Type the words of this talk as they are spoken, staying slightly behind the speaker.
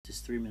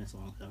Just 3 minutes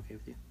long. Is that okay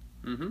with you?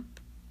 Mm-hmm.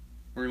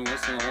 We're going to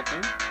listen to the whole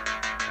thing?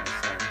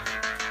 Oh, sorry.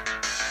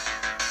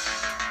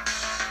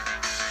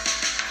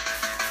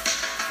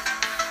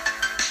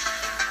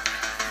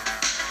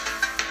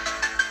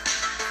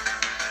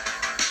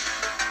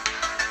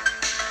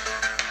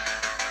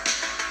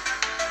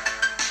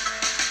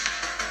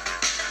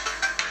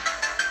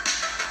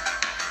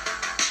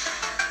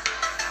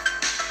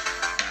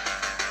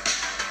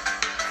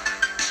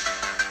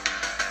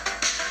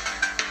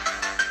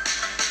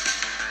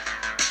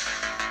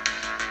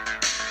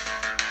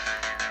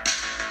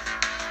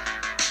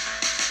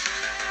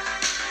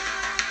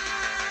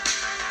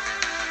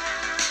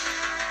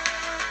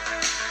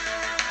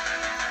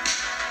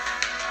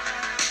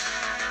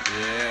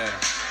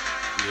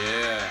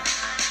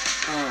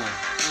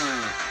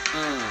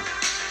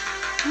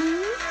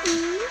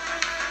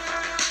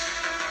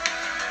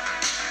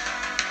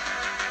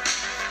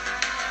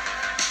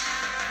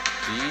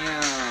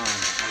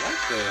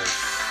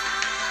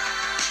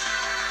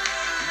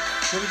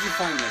 Where did you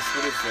find this?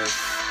 What is this?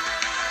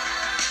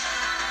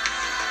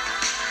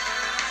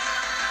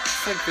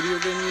 It's like video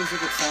game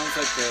music. It sounds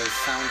like the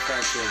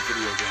soundtrack to a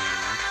video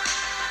game.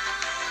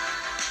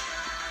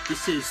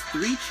 This is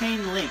 3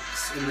 Chain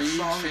Links. And Three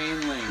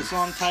Chain Links. The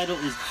song title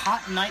is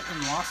Hot Night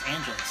in Los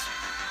Angeles.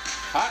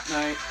 Hot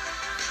Night.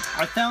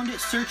 I found it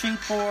searching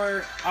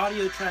for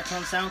audio tracks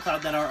on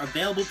SoundCloud that are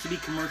available to be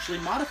commercially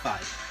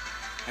modified.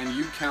 And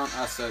you count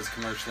us as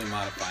commercially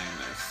modifying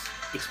this.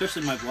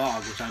 Especially my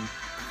vlog, which I'm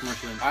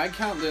commercially... I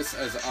count this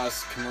as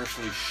us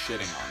commercially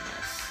shitting on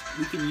this.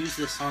 We can use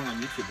this song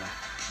on YouTube,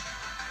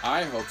 though.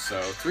 I hope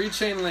so. 3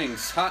 Chain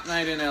Links, Hot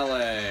Night in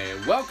LA.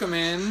 Welcome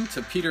in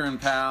to Peter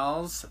and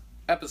Pals,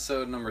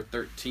 episode number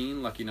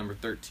 13, lucky number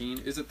 13.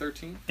 Is it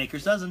 13?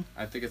 Baker's Dozen.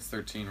 I think it's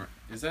 13.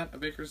 Is that a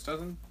baker's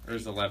dozen? Or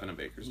is 11 a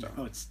baker's dozen?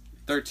 No, it's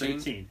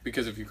 13?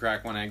 Because if you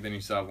crack one egg, then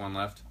you still have one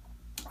left?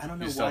 I don't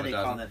know why they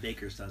call that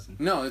Baker's Dozen.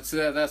 No, it's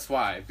that's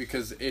why.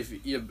 Because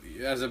if you,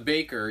 as a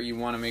baker, you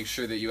want to make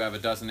sure that you have a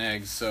dozen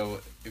eggs. So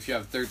if you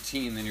have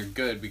 13, then you're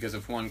good. Because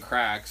if one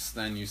cracks,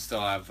 then you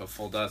still have a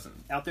full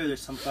dozen. Out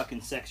there's some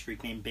fucking sex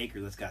freak named Baker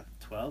that's got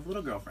 12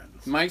 little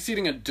girlfriends. Mike's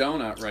eating a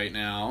donut right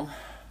now.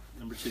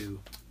 Number 2.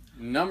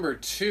 Number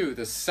 2,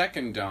 the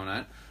second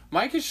donut.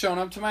 Mike has shown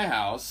up to my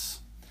house,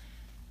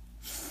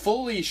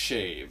 fully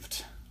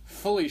shaved,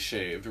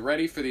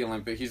 ready for the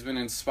Olympic. He's been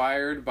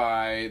inspired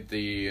by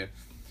the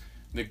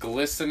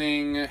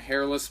glistening,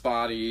 hairless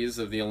bodies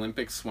of the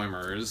Olympic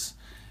swimmers,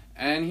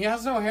 and he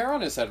has no hair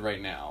on his head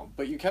right now,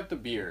 but you kept a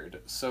beard,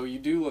 so you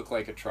do look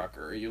like a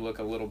trucker. You look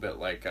a little bit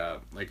like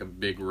a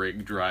big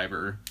rig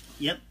driver.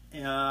 Yep,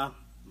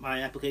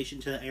 my application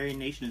to Aryan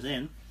Nation is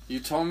in.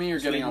 You told me you're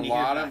getting a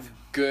lot of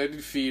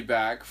good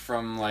feedback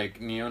from, like,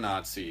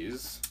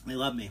 neo-Nazis. They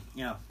love me,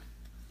 yeah.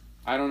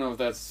 I don't know if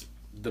that's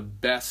the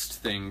best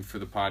thing for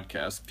the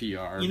podcast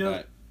PR,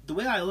 but... The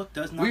way I look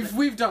does not...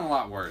 We've done a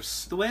lot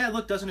worse. The way I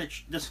look doesn't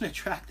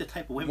attract the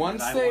type of women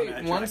once that I want to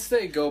attract. Once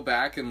they go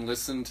back and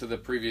listen to the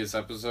previous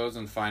episodes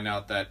and find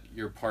out that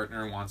your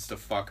partner wants to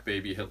fuck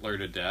baby Hitler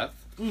to death,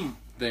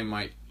 they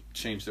might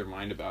change their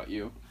mind about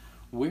you.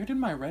 Where did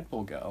my Red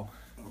Bull go?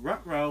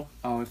 Ruh-roh.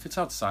 Oh, if it's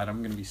outside, I'm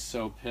going to be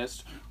so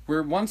pissed.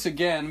 We're once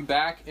again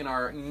back in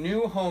our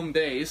new home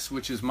base,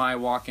 which is my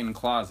walk-in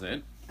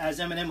closet. As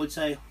Eminem would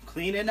say,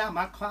 cleaning out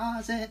my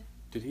closet.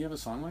 Did he have a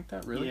song like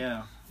that? Really?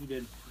 Yeah, he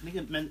did. I think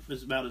it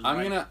was about as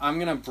I'm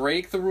gonna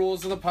break the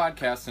rules of the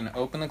podcast and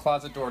open the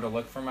closet door to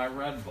look for my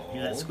Red Bull.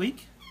 Hear that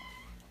squeak?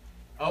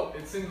 Oh,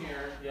 it's in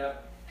here.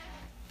 Yep.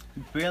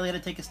 You barely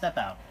had to take a step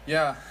out.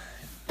 Yeah.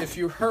 If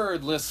you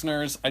heard,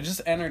 listeners, I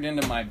just entered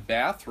into my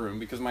bathroom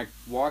because my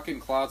walk-in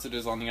closet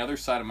is on the other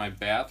side of my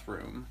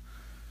bathroom.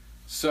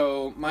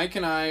 So Mike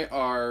and I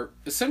are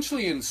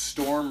essentially in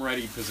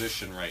storm-ready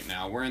position right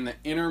now. We're in the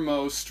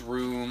innermost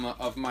room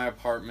of my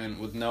apartment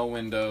with no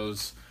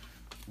windows,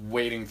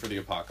 waiting for the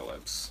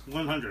apocalypse.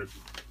 100.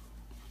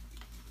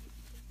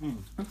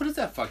 What does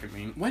that fucking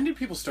mean? When did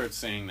people start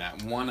saying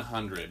that?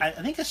 100. I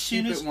think as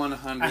soon as... Keep it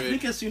 100. I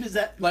think as soon as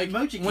that like,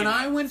 emoji came when out.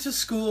 I went to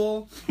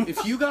school,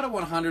 if you got a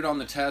 100 on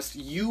the test,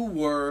 you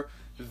were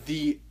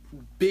the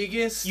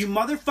biggest... You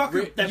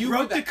motherfucker that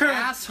broke the curve.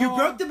 Asshole. You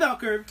broke the bell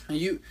curve.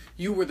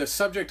 You were the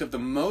subject of the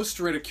most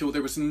ridicule.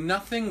 There was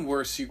nothing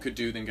worse you could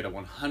do than get a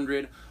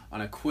 100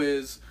 on a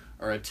quiz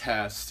or a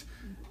test.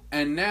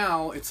 And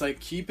now it's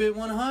like, keep it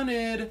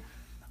 100.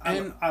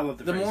 And I love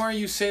the phrase. more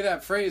you say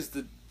that phrase,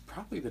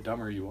 probably the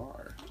dumber you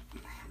are.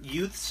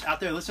 Youths out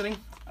there listening,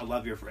 I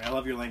love your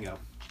lingo.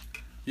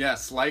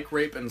 Yes, like,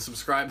 rate, and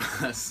subscribe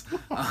us,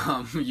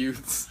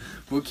 youths.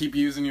 We'll keep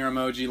using your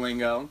emoji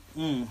lingo.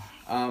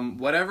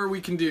 Whatever we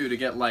can do to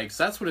get likes.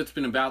 That's what it's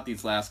been about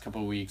these last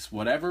couple of weeks.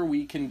 Whatever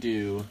we can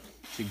do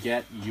to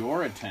get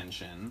your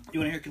attention.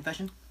 You want to hear a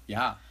confession?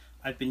 Yeah.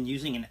 I've been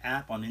using an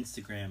app on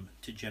Instagram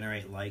to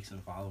generate likes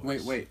and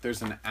followers. Wait.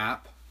 There's an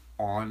app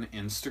on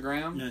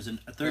Instagram? No, there's a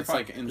third it's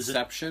party. like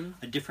Inception?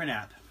 A different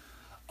app.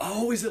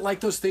 Oh, is it like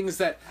those things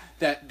that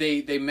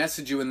they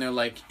message you and they're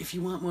like, if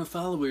you want more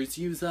followers,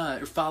 use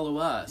us or follow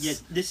us? Yeah,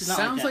 this is not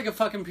sounds like that. like a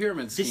fucking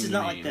pyramid scheme. This is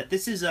not like that.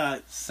 This is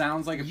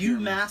sounds like a you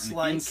pyramid, mass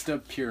like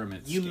Insta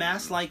pyramid. You scheme.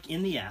 mass like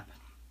in the app,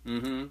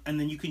 Mm-hmm. and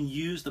then you can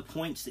use the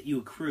points that you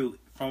accrue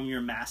from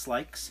your mass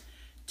likes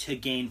to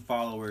gain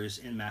followers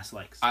in mass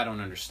likes. I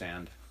don't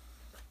understand.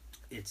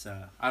 It's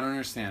I don't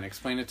understand.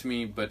 Explain it to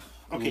me, but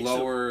Okay,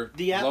 lower so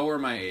the app- lower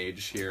my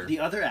age here. the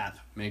other app.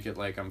 Make it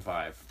like I'm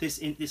 5.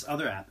 This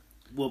other app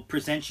will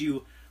present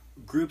you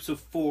groups of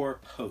 4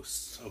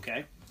 posts.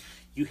 Okay,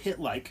 you hit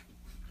like.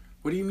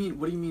 What do you mean?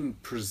 What do you mean?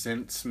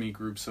 Presents me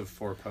groups of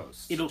 4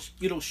 posts.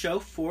 It'll show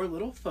 4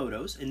 little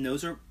photos, and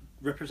those are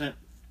represent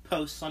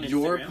posts on Instagram.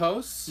 Your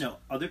posts? No,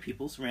 other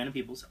people's, random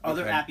people's,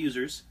 other Okay. app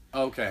users,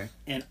 Okay.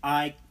 and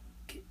I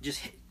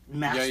just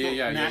mash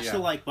Yeah. the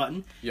like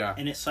button, Yeah.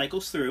 and it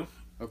cycles through,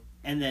 O-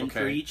 and then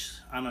for okay. each,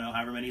 I don't know,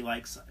 however many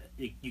likes,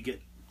 you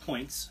get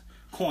coins,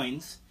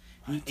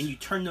 and you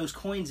turn those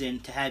coins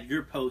in to have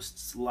your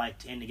posts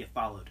liked and to get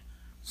followed.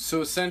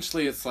 So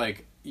essentially, it's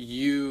like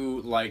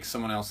you like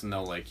someone else and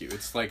they'll like you.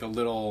 It's like a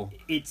little.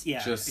 It's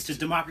it's a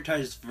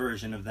democratized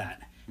version of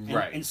that,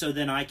 Right. And so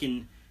then I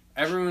can.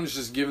 Everyone's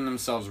just giving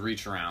themselves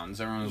reach arounds.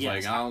 Everyone's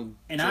Yes. like, I'll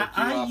And jerk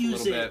you I off a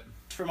use little it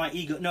bit. for my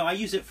ego. No, I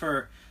use it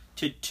for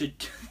to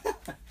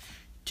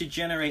to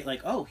generate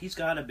like, oh, he's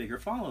got a bigger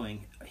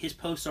following. His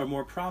posts are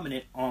more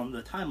prominent on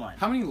the timeline.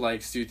 How many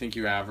likes do you think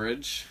you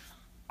average?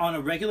 On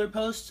a regular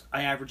post,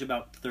 I average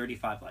about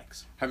 35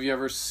 likes. Have you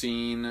ever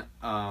seen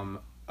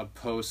a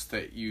post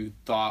that you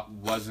thought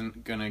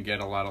wasn't gonna get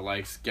a lot of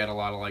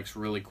likes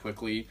really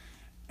quickly,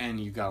 and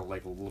you got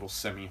like a little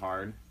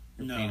semi-hard?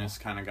 Your No. penis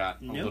kind of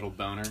got a Nope. little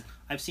boner.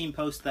 I've seen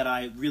posts that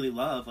I really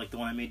love, like the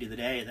one I made the other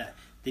day, that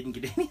didn't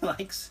get any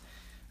likes.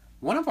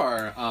 One of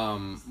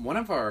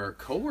our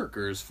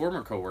coworkers,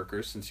 former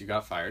coworkers, since you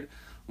got fired,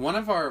 one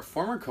of our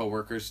former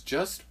coworkers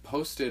just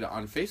posted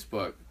on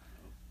Facebook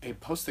a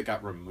post that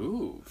got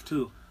removed.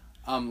 Who?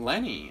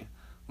 Lenny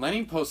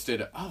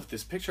posted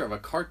this picture of a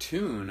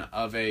cartoon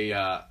of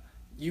a.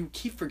 You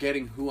keep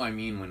forgetting who I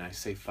mean when I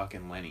say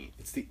fucking Lenny.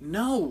 It's the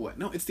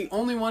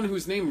only one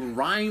whose name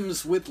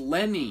rhymes with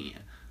Lenny.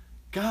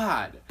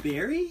 God.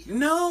 Barry?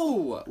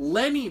 No!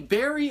 Lenny,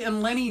 Barry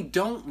and Lenny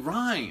don't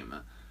rhyme.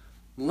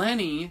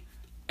 Lenny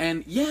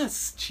and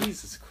yes,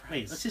 Jesus Christ.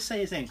 Wait, let's just say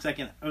his name,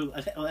 because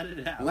I'll edit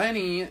it out.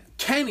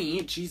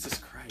 Kenny, Jesus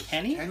Christ.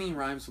 Kenny? Kenny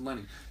rhymes with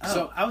Lenny. Oh,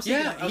 So, I was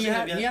thinking- yeah, I was he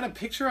thinking had a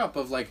picture up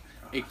of like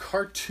a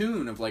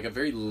cartoon of like a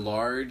very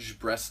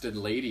large-breasted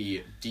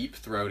lady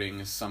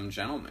deep-throating some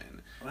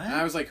gentleman. What? And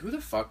I was like, who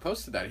the fuck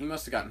posted that? He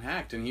must have gotten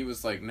hacked. And he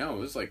was like, no, it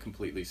was like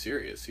completely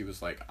serious. He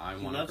was like, I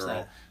want a loves girl.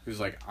 that. He was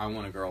like, I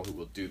want a girl who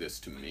will do this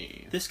to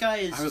me. This guy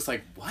is... I was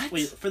like, what?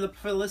 Wait, for the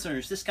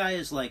listeners, this guy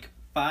is like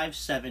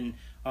 5'7",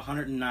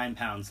 109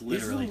 pounds,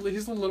 literally.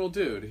 He's a little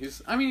dude.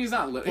 He's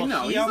not little. Well,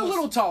 No, he he's almost- a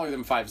little taller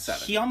than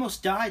 5'7". He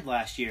almost died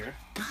last year.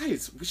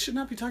 Guys, we should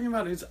not be talking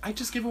about his. I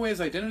just gave away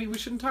his identity. We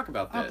shouldn't talk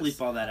about this. I'll bleep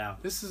all that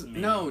out. This is Maybe.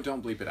 no,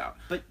 don't bleep it out.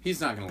 But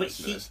he's not going to But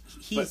listen to this.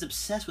 he's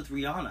obsessed with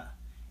Rihanna.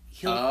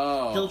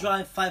 Oh. He'll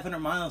drive 500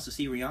 miles to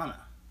see Rihanna.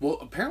 Well,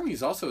 apparently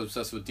he's also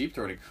obsessed with deep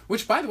throating.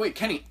 Which, by the way,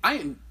 Kenny,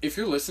 if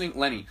you're listening,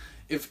 Lenny,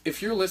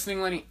 if you're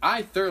listening, Lenny,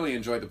 I thoroughly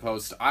enjoyed the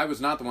post. I was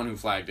not the one who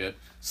flagged it.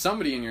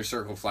 Somebody in your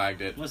circle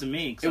flagged it. It wasn't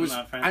me. 'Cause It I'm was.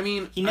 not friends. I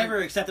mean, he never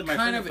accepted my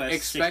kind friend of request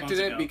expected 6 months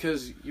it ago.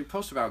 because you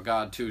post about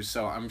God too.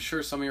 So I'm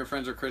sure some of your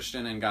friends are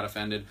Christian and got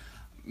offended.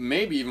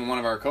 Maybe even one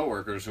of our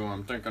coworkers, who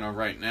I'm thinking of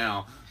right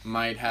now,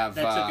 might have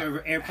That took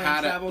an airplane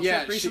had travel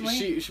trip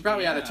recently? she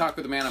probably had a Yeah. talk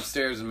with the man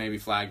upstairs and maybe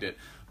flagged it.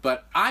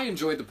 But I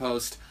enjoyed the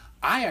post.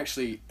 I Wait,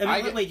 do you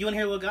want to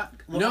hear a little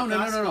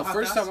No.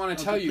 First, I want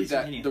to tell you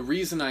that continue. the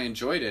reason I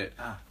enjoyed it,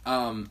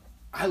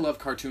 I love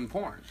cartoon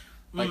porn,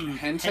 like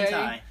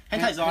hentai.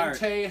 Hentai's art.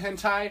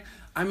 Hentai.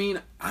 I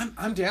mean,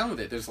 I'm down with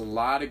it. There's a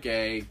lot of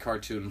gay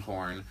cartoon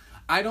porn.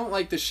 I don't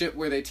like the shit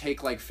where they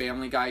take like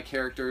Family Guy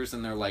characters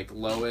and they're like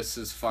Lois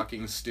is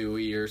fucking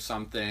Stewie or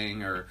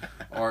something, or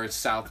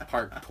South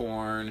Park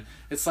porn.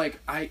 It's like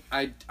I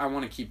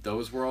want to keep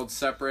those worlds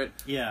separate.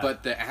 Yeah.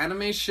 But the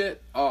anime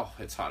shit, oh,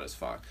 it's hot as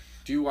fuck.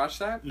 Do you watch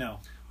that? No,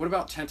 What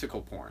about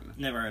tentacle porn?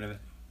 never heard of it.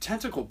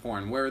 Tentacle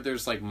porn, where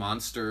there's like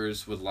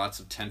monsters with lots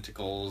of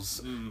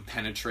tentacles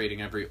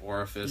penetrating every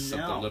orifice of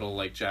the No. little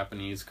like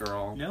Japanese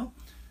girl. No?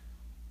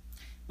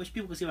 Wish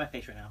people could see my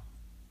face right now.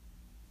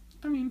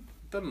 I mean,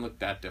 doesn't look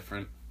that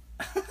different.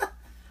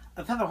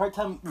 I'm having a hard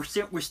time.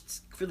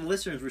 For the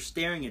listeners, we're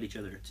staring at each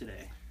other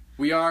today.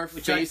 We are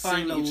Which I facing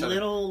find a each other.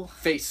 little...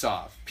 Face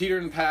Off. Peter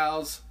and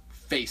Pals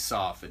Face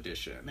Off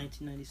edition.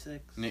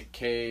 1996. Nick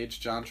Cage,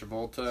 John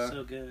Travolta.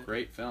 So good.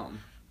 Great film.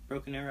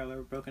 Broken Arrow,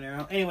 ever Broken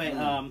Arrow? Anyway,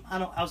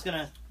 I was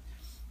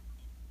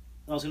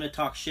gonna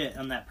talk shit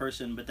on that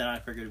person, but then I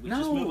figured we'd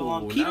just move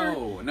along. Peter,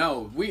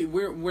 No.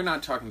 We're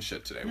not talking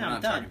shit today. No, We're I'm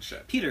not done. talking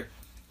shit. Peter,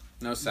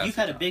 No sassy you've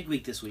had a talk. big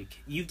week this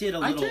week. You did a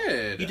I little.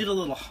 did. You did a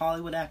little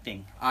Hollywood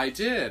acting. I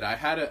did. I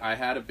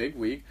had a big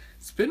week.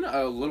 It's been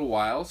a little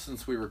while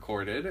since we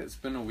recorded. It's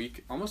been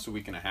almost a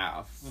week and a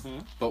half.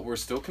 Mhm. But we're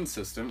still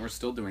consistent. We're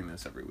still doing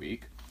this every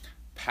week.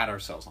 pat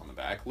ourselves on the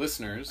back.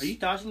 Listeners, Are you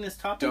dodging this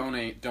topic?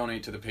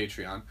 donate to the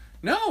Patreon.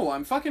 No,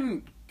 I'm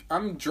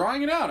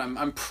drawing it out.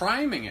 I'm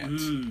priming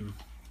it.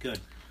 Good.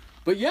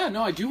 But yeah,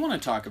 no, I do want to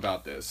talk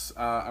about this.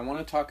 I want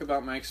to talk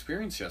about my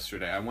experience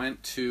yesterday. I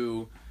went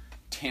to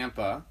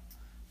Tampa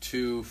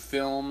to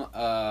film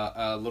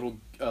a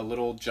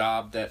little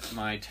job that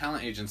my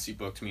talent agency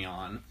booked me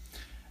on.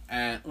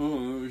 And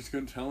he's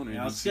gonna tell me.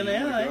 I was gonna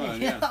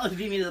yeah.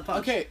 Beat me to the punch.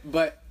 Okay,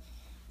 but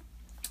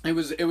it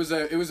was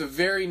a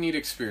very neat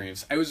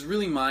experience. It was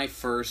really my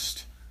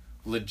first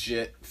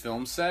legit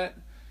film set,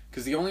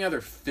 because the only other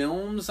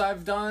films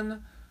I've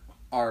done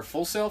are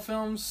Full Sail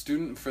Films.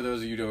 For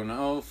those of you who don't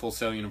know, Full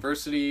Sail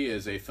University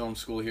is a film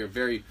school here,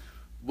 very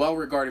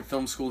well-regarded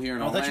film school here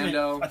in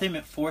Orlando. I think you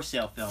meant For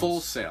Sale Films.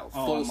 Full Sail.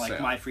 Oh, like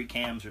My Free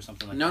Cams or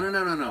something like no, that.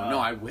 No,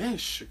 I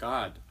wish.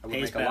 God, I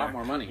would make a lot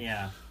more money.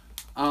 Yeah.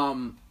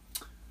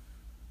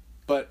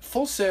 But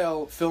Full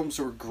Sail Films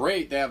were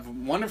great. They have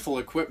wonderful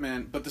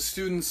equipment, but the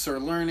students are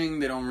learning.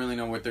 They don't really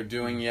know what they're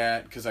doing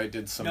yet, because I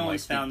did some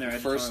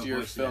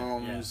first-year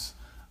films.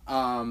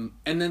 Yeah.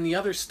 And then the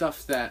other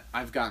stuff that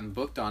I've gotten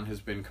booked on has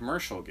been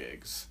commercial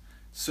gigs.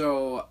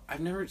 So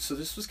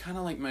this was kind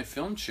of like my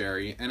film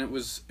cherry, and it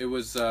was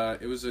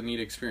a neat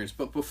experience.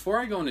 But before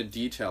I go into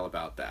detail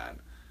about that,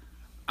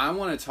 I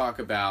want to talk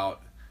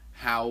about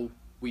how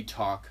we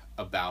talk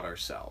about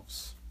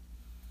ourselves.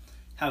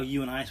 How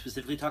you and I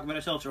specifically talk about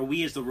ourselves, or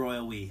we as the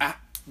royal we?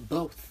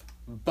 Both.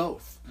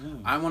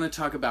 I want to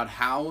talk about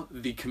how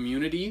the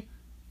community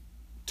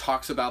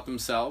talks about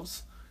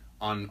themselves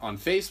on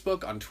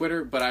Facebook, on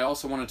Twitter, but I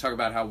also want to talk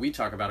about how we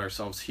talk about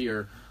ourselves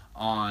here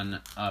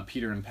on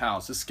Peter and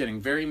Pals. This is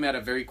getting very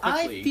meta very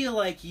quickly. I feel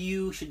like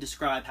you should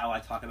describe how I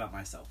talk about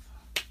myself.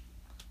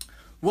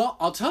 Well,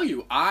 I'll tell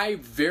you, I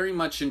very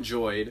much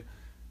enjoyed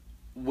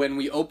when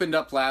we opened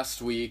up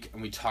last week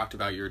and we talked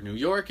about your New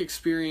York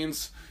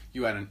experience.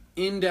 You had an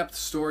in-depth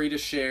story to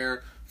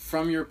share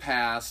from your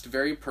past,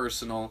 very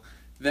personal.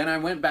 Then I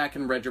went back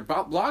and read your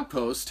blog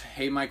post,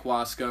 Hey Mike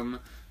Wascom,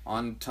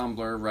 on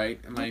Tumblr,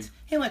 right?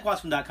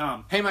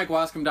 HeyMikeWascom.com.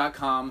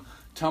 HeyMikeWascom.com,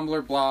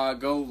 Tumblr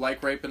blog. Go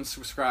like, rate, and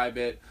subscribe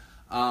it.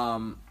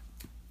 And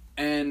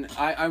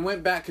I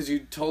went back because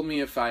you told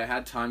me if I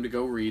had time to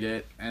go read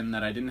it and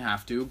that I didn't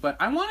have to, but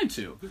I wanted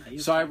to.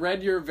 Yeah, so I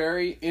read your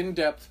very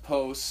in-depth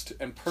post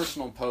and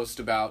personal post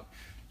about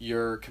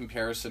your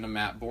comparison to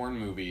Matt Bourne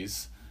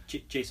movies.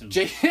 Jason.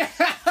 Jason.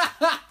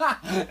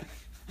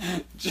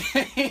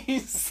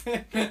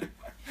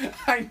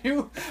 I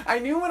knew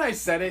when I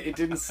said it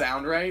didn't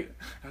sound right.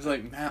 I was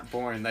like, Matt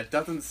Bourne, that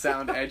doesn't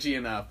sound edgy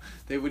enough.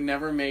 They would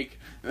never make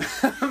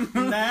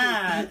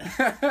Matt.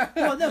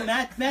 Well, no,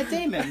 Matt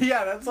Damon.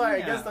 Yeah, that's why.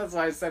 I guess that's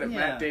why I said it. Yeah.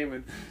 Matt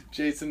Damon,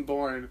 Jason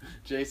Bourne,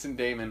 Jason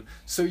Damon.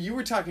 So you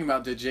were talking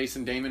about the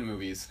Jason Damon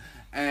movies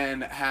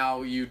and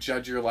how you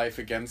judge your life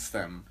against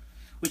them,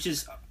 which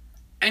is.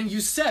 And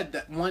you said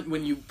that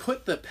when you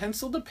put the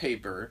pencil to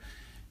paper,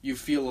 you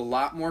feel a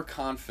lot more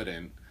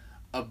confident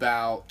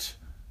about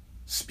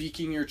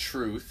speaking your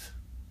truth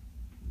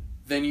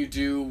than you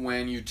do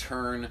when you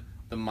turn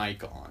the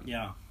mic on.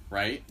 Yeah.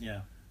 Right?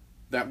 Yeah.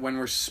 That when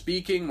we're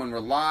speaking, when we're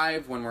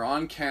live, when we're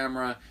on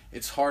camera,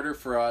 it's harder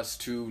for us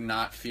to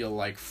not feel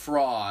like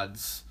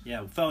frauds.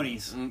 Yeah,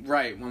 phonies.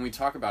 Right, when we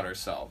talk about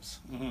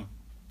ourselves. Mm-hmm.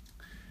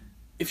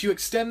 If you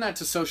extend that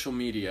to social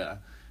media,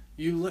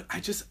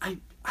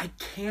 I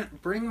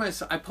can't bring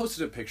myself. I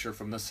posted a picture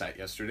from the set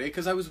yesterday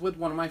because I was with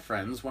one of my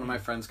friends. One of my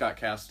friends got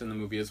cast in the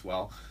movie as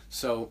well.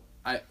 So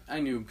I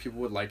knew people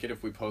would like it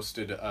if we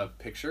posted a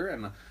picture.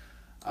 And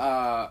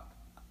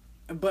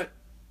but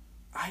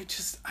I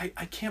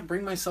can't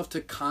bring myself to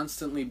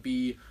constantly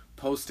be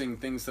posting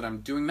things that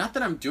I'm doing. Not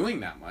that I'm doing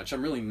that much.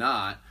 I'm really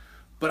not.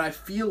 But I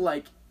feel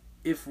like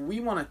if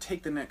we want to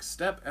take the next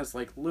step as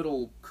like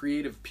little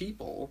creative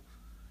people,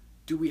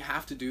 do we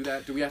have to do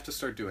that? Do we have to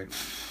start doing that?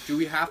 Do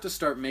we have to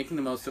start making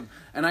the most of...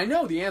 And I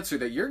know the answer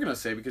that you're going to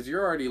say because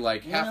you're already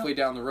like halfway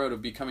down the road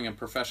of becoming a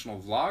professional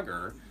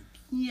vlogger.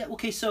 Yeah,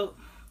 okay, so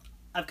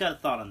I've got a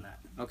thought on that.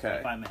 Okay.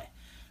 If I may.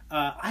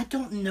 I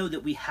don't know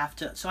that we have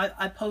to... So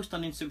I post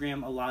on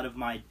Instagram a lot of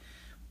my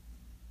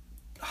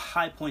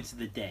high points of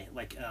the day.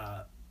 Like,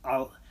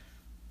 I'll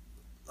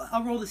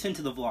roll this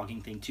into the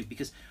vlogging thing too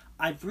because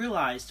I've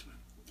realized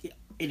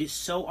it is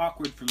so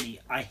awkward for me.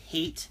 I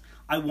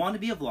want to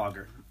be a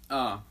vlogger.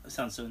 It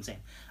sounds so insane.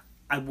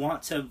 I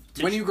want to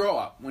when you grow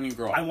up.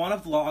 I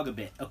want to vlog a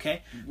bit,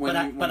 okay?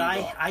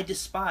 I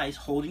despise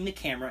holding the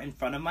camera in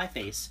front of my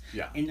face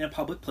in a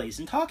public place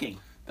and talking.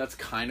 That's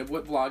kind of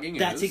what vlogging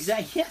is.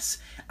 That's yes.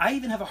 I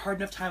even have a hard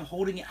enough time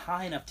holding it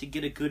high enough to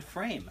get a good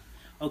frame,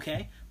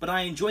 okay? But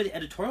I enjoy the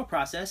editorial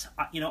process.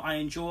 I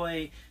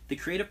enjoy the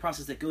creative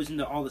process that goes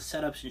into all the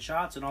setups and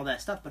shots and all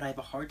that stuff, but I have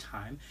a hard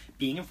time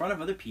being in front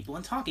of other people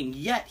and talking.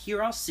 Yet,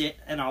 here I'll sit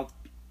and I'll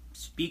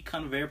speak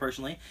kind of very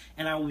personally,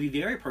 and I will be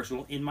very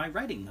personal in my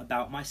writing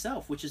about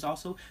myself, which is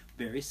also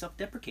very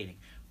self-deprecating.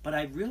 But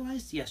I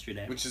realized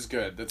yesterday... Which is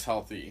good. That's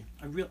healthy.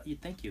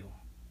 Thank you,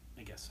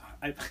 I guess.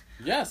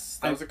 Yes,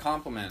 that was a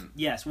compliment.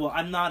 Yes, well,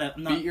 I'm not...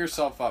 Beat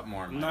yourself up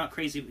more, man. I'm not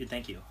crazy...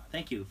 Thank you.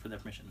 Thank you for the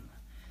permission.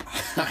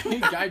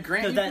 I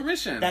grant you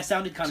permission. That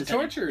sounded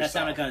condescending. torture That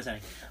sounded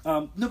yourself.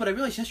 condescending. No, but I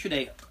realized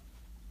yesterday,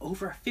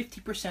 over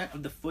 50%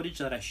 of the footage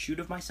that I shoot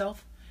of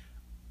myself,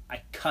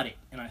 I cut it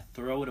and I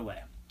throw it away.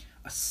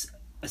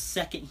 A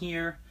second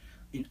here,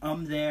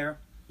 an there,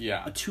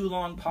 Yeah. a too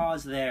long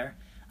pause there,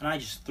 and I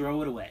just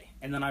throw it away.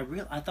 And then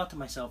I thought to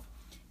myself,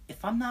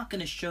 if I'm not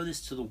going to show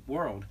this to the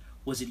world,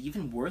 was it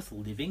even worth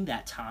living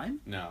that time?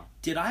 No.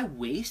 Did I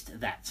waste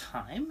that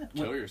time?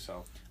 Kill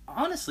yourself.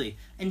 Honestly.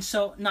 And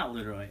so, not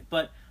literally,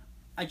 but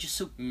I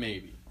just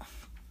Maybe.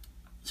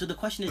 So the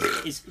question is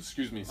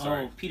Excuse me,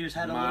 sorry. Oh, Peter's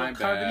had a My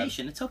little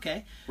carbonation. It's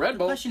okay. Red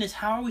Bull. The question is,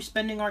 how are we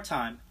spending our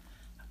time?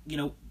 You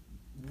know,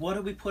 what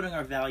are we putting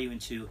our value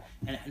into,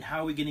 and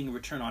how are we getting a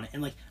return on it?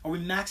 And, like, are we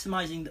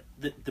maximizing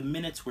the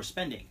minutes we're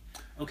spending?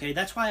 Okay,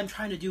 that's why I'm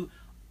trying to do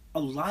a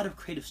lot of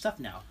creative stuff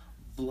now.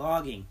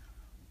 Vlogging,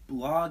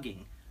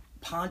 blogging,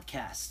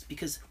 podcasts.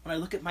 Because when I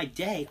look at my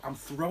day, I'm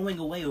throwing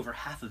away over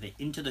half of it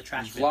into the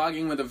trash bin.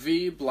 Vlogging with a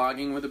V,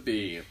 blogging with a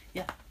B.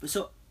 Yeah,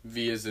 so...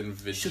 V is in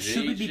Vijay. So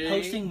should we be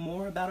posting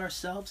more about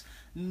ourselves?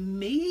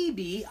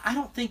 Maybe. I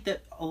don't think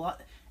that a lot...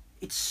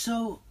 It's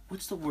so...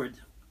 What's the word?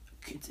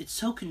 It's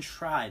so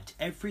contrived.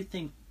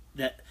 Everything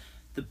that...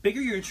 The bigger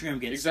your Instagram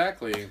gets...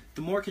 Exactly.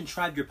 The more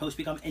contrived your posts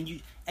become.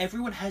 And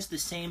everyone has the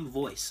same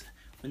voice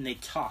when they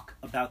talk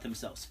about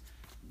themselves.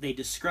 They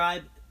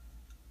describe...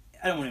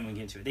 I don't want to even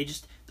get into it. They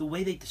just... The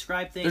way they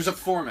describe things... There's a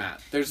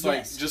format. There's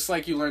Yes. just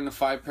like you learn the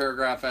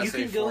 5-paragraph essay you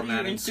can go to your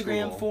format in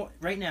Instagram school.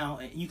 right now,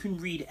 and you can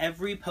read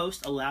every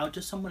post aloud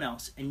to someone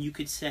else, and you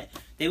could say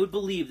they would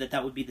believe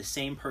that would be the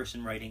same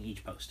person writing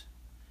each post,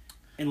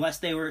 unless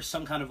they were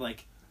some kind of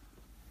like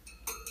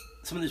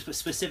something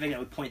specific that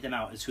would point them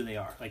out as who they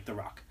are, like The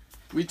Rock.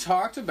 We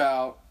talked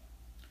about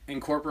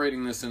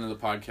incorporating this into the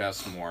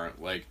podcast more,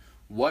 like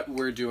what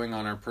we're doing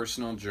on our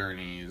personal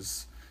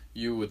journeys.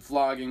 You with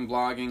vlogging,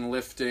 blogging,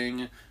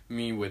 lifting,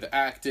 me with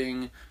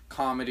acting,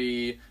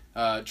 comedy,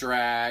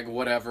 drag,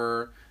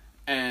 whatever.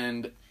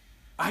 And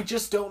I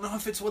just don't know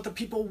if it's what the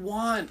people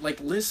want. Like,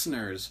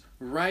 listeners,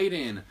 write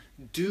in.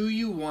 Do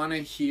you want to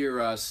hear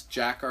us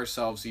jack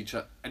ourselves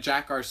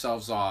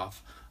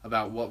off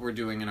about what we're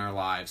doing in our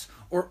lives?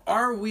 Or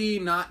are we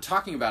not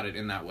talking about it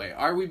in that way?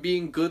 Are we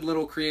being good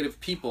little creative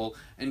people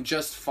and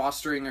just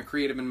fostering a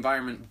creative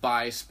environment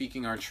by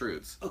speaking our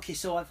truths? Okay,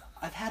 so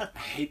I've had a... I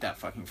hate that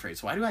fucking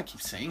phrase. Why do I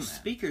keep saying that?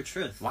 Speak your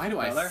truth. Why do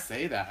brother. I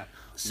say that?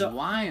 So-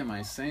 why am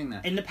I saying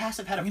that? In the past,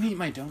 I've had I'm a... gonna eat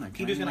my donut. Can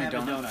Peter's I eat gonna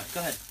my have a donut. Go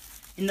ahead.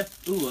 You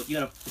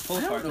got a pull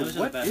I apart. don't know. Those are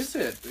What the best.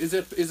 is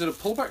it? Is it a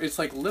pull apart? It's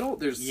like little.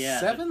 There's Yeah.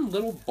 7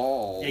 little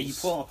balls. Yeah, you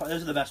pull them apart.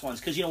 Those are the best ones.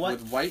 Because you know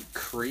what? With white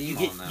cream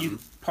You on them.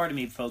 get pardon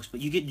me, folks,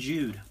 but you get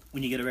Jewed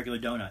when you get a regular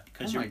donut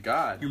because Oh my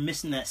God. you're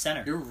missing that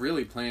center. You're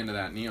really playing to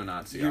that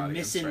neo-Nazi You're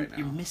audience missing. right now.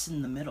 You're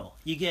missing the middle.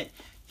 You get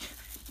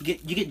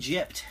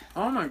gypped.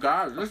 Oh my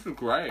God, this is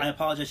great. I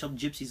apologize to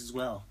gypsies as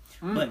well,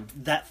 but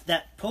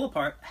that pull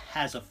apart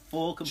has a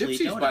full complete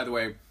Gypsies, donut. by the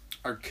way,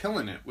 are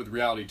killing it with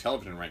reality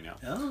television right now.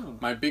 Oh,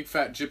 My Big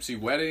Fat Gypsy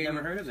Wedding.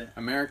 never heard of it.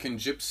 American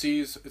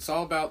Gypsies. It's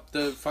all about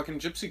the fucking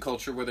gypsy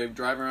culture where they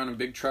drive around in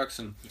big trucks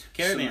and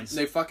Caravans.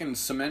 they fucking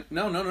cement.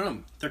 No.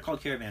 They're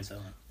called caravans though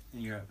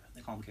in Europe.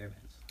 They call them caravans.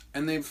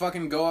 And they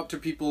fucking go up to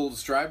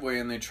people's driveway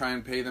and they try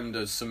and pay them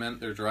to cement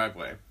their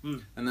driveway.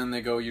 And then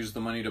they go use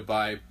the money to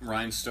buy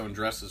rhinestone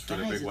dresses for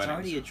their Guys, big it's weddings.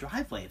 already a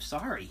driveway. I'm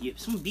sorry.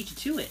 Someone beat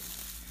you to it.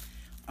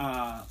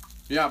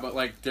 Yeah, but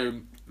like they're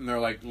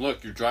like,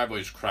 look, your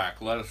driveway's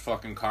cracked. Let us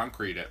fucking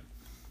concrete it.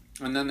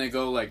 And then they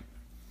go like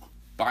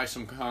buy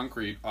some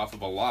concrete off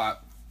of a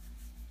lot.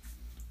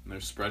 And they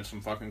spread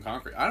some fucking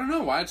concrete. I don't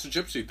know why it's a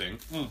gypsy thing.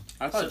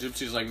 I thought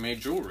gypsies like made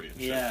jewelry and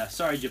shit. Yeah,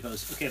 sorry,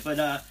 Jippos. Okay,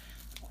 but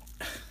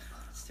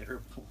it's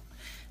terrible.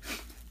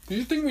 Do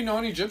you think we know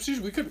any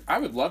gypsies? I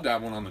would love to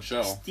have one on the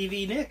show.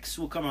 Stevie Nicks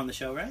will come on the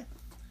show, right?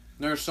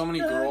 There are so many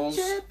girls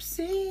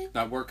Gypsy.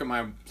 that work at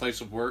my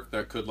place of work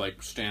that could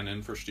like stand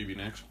in for Stevie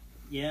Nicks.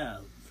 Yeah,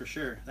 for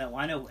sure.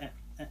 I know.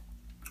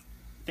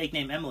 Fake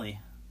name Emily.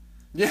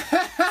 Yeah.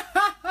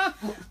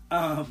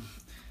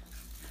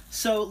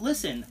 So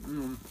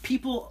listen,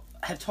 people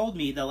have told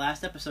me the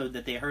last episode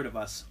that they heard of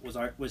us was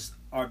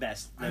our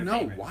best. I their know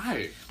favorite.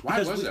 why. Why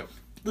Because was it?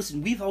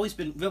 Listen, we've always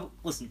been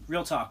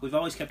real talk. We've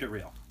always kept it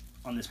real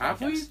on this podcast.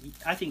 Have we?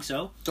 I think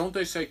so. Don't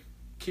they say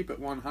keep it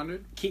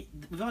 100?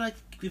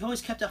 We've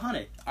always kept it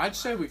 100. I'd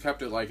say we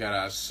kept it like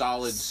at a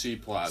solid C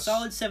plus.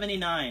 Solid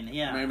 79.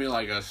 Yeah. Maybe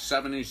like a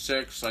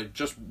 76, like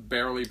just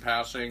barely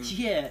passing.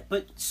 Yeah,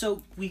 but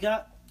so we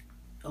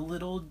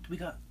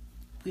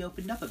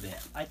opened up a bit.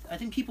 I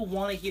think people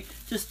want to hear,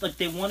 just like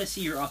they want to see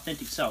your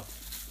authentic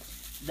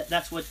self.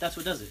 That's what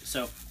does it.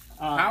 So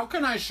How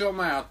can I show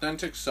my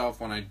authentic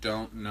self when I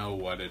don't know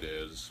what it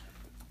is?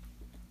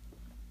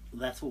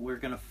 that's what we're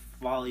gonna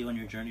follow you on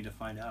your journey to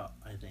find out.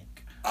 I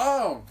think.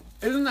 Oh,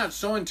 isn't that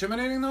so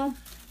intimidating though?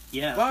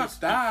 Yeah. Fuck 'cause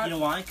that. You know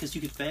why? Because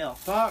you could fail.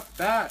 Fuck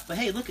that. But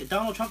hey, look at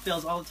Donald Trump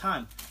fails all the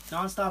time.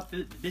 Non-stop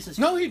business.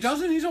 No, he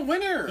doesn't. He's a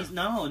winner.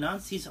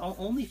 He's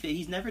only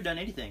he's never done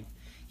anything.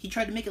 He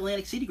tried to make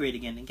Atlantic City great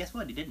again, and guess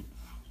what? He didn't.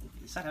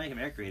 He's not gonna make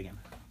America great again.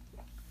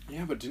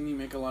 Yeah, but didn't he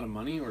make a lot of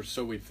money, or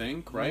so we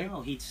think, right?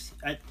 No,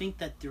 I think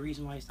that the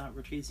reason why he's not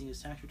releasing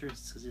his tax returns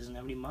is because he doesn't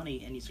have any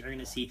money, and he's going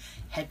to see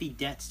heavy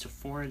debts to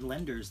foreign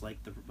lenders like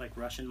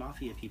Russian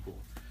mafia people.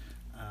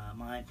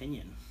 My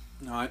opinion.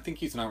 No, I think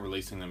he's not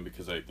releasing them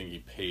because I think he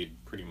paid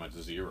pretty much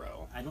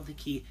zero. I don't think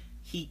he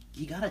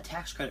got a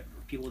tax credit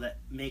for people that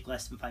make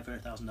less than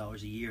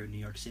 $500,000 a year in New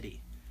York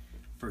City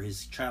for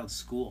his child's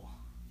school.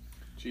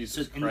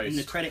 Jesus So, Christ. and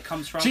the credit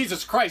comes from...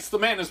 Jesus Christ, the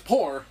man is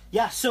poor!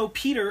 Yeah, so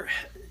Peter,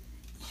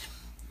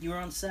 you were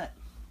on set,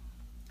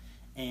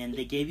 and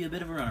they gave you a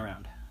bit of a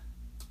runaround.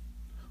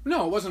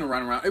 No, it wasn't a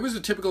runaround. It was a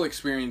typical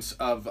experience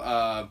of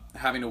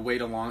having to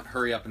wait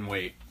hurry up and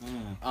wait.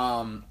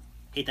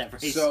 Hate that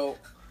phrase. So...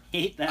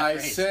 Hate that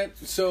phrase.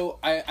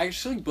 I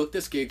actually booked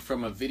this gig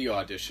from a video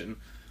audition,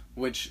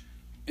 which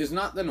is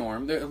not the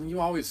norm. You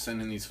always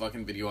send in these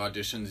fucking video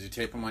auditions, you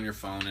tape them on your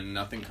phone, and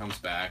nothing comes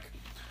back.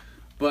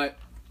 But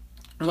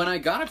when I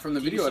got it from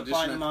the video audition... Do you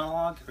supply the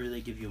monologue, or do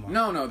they give you a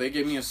monologue? No, they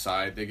gave me a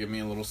side. They gave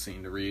me a little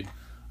scene to read.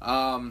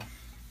 But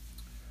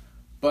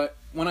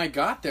when I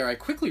got there, I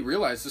quickly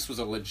realized this was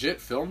a legit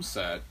film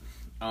set.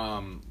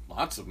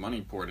 Lots of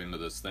money poured into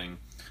this thing.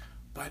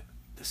 But...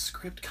 the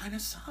script kind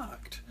of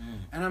sucked.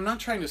 And I'm not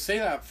trying to say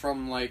that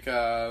from like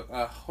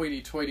a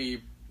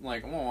hoity-toity,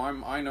 like, oh,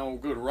 I know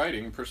good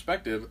writing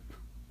perspective.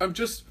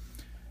 It's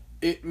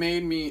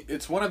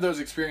one of those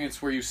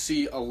experiences where you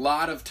see a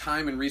lot of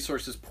time and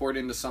resources poured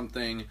into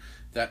something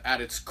that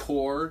at its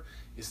core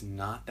is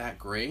not that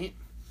great.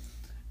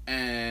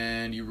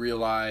 And you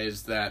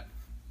realize that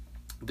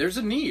there's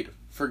a need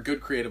for good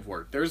creative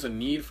work. There's a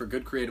need for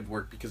good creative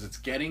work because it's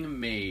getting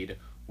made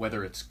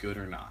whether it's good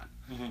or not.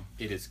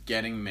 It is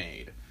getting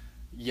made.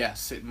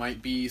 Yes, it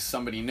might be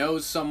somebody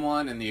knows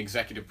someone, and the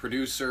executive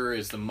producer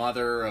is the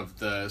mother of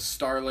the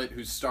starlet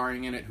who's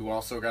starring in it, who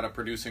also got a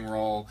producing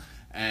role,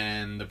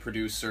 and the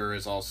producer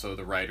is also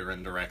the writer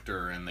and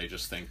director, and they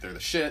just think they're the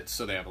shit,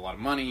 so they have a lot of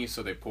money,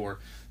 so they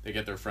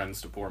get their friends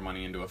to pour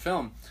money into a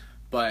film.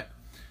 But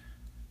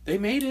they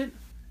made it,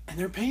 and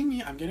they're paying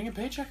me. I'm getting a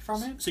paycheck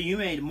from it. So you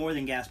made more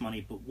than gas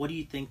money, but what do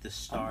you think the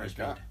stars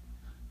made?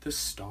 The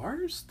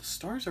stars? The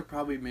stars are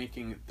probably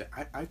making...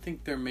 I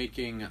think they're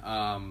making...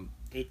 $8,000,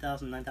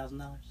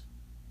 $9,000?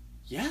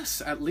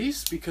 Yes, at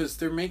least, because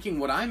they're making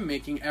what I'm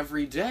making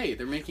every day.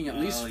 They're making at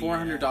least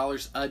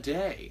 $400 a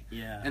day.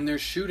 Yeah. And they're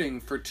shooting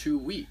for 2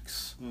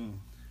 weeks.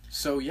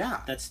 So,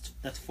 yeah. That's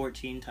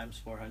 14 times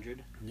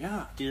 400.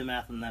 Yeah. Do the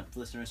math on that,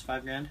 listeners.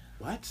 $5,000?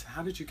 What?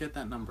 How did you get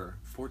that number?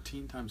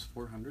 14 times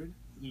 400?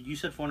 You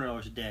said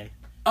 $400 a day.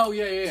 Oh,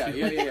 yeah.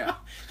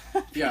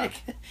 Yeah.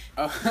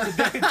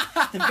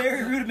 The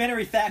very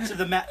rudimentary facts of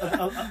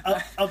the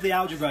of the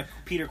algebra,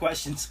 Peter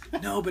questions.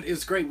 No, but it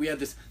was great. We had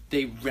this...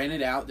 They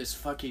rented out this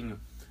fucking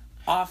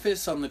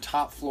office on the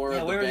top floor of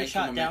the where Bank was it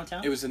shot, of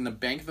downtown? It was in the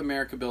Bank of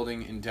America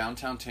building in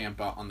downtown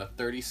Tampa on the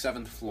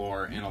 37th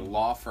floor in a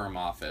law firm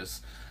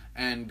office.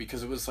 And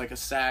because it was like a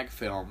SAG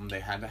film, they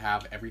had to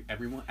have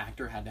everyone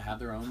actor had to have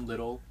their own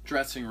little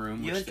dressing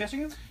room. You had a dressing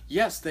room?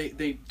 Yes,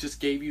 they just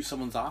gave you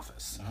someone's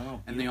office.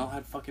 Oh, and they all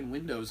had fucking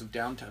windows of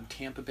downtown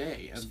Tampa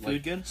Bay. And food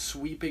like, good?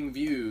 Sweeping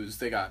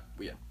views. We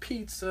had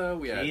pizza,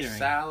 we had catering.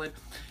 salad.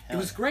 Hell it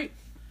was great.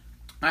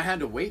 I had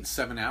to wait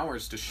 7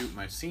 hours to shoot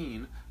my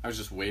scene. I was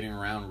just waiting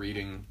around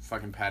reading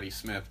fucking Patti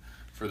Smith.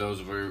 For those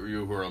of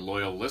you who are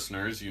loyal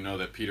listeners, you know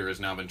that Peter has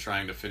now been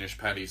trying to finish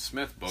Patti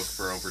Smith book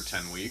for over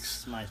 10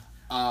 weeks.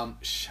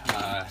 Shut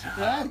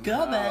up.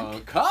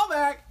 Call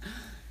back.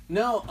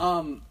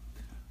 No,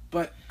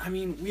 but I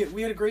mean,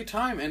 we had a great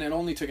time, and it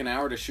only took an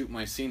hour to shoot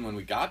my scene when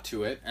we got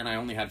to it, and I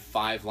only had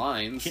 5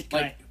 lines.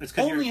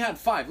 Only had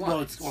 5 lines. Well,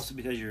 it's also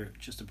because you're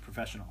just a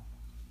professional.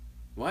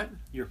 What?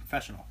 You're a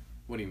professional.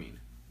 What do you mean?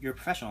 You're a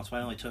professional, that's why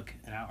it only took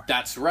an hour.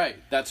 That's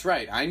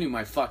right. I knew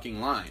my fucking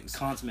lines.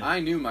 Consummate. I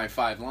knew my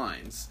 5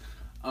 lines.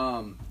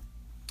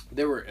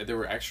 There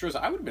were extras.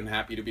 I would have been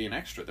happy to be an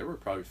extra. There were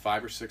probably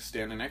 5 or 6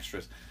 stand-in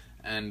extras.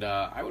 And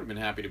I would have been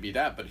happy to be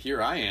that, but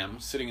here I am,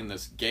 sitting in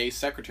this gay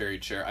secretary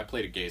chair. I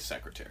played a gay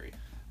secretary.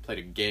 Played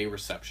a gay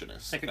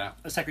receptionist.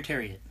 A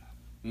secretariat?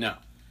 No.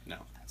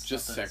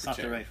 Just secretary. It's not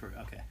the right for...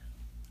 Okay.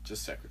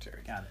 Just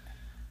secretary. Got it.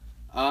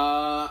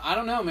 I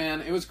don't know,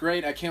 man. It was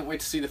great. I can't wait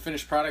to see the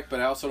finished product, but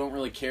I also don't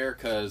really care,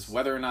 because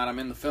whether or not I'm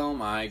in the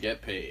film, I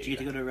get paid. Did you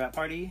get to go to a rap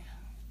party?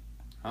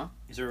 Huh?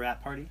 Is there a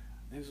rap party?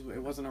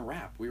 It wasn't a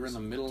rap. We were in the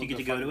middle of the film.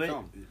 Did you get to go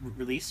to it?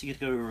 Release? You get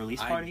to go to a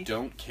release party? I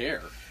don't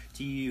care.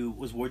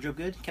 Was wardrobe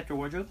good? Kept your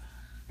wardrobe?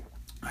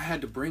 I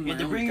had to bring my own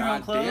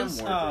goddamn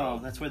clothes? wardrobe. Oh,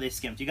 that's where they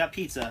skimped. You got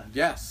pizza.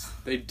 Yes,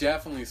 they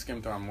definitely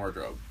skimped on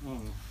wardrobe.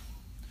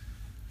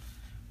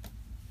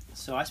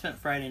 So I spent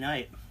Friday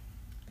night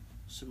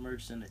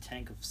submerged in a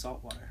tank of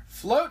salt water.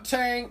 Float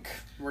tank!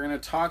 We're going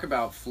to talk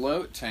about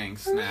float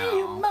tanks now. Do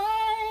you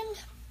mind?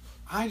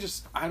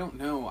 I don't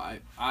know.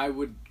 I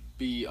would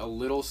be a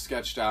little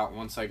sketched out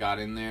once I got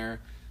in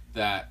there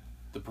that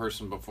the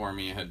person before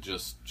me had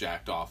just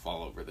jacked off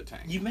all over the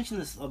tank. You mentioned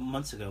this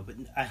months ago, but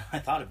I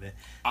thought of it.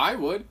 I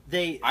would.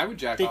 I would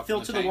jack off in the tank. They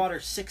filter the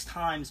water 6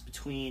 times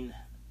between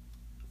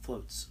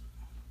floats.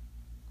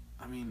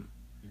 I mean,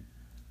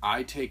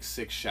 I take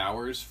 6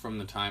 showers from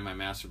the time I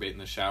masturbate in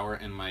the shower,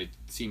 and my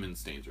semen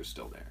stains are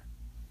still there.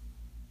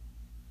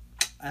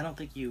 I don't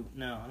think you.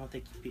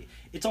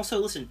 It's also,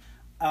 listen.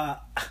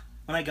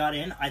 When I got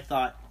in, I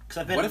thought, because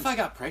I've been. What if I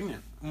got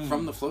pregnant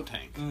from the float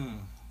tank?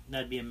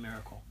 That'd be a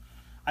miracle.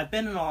 I've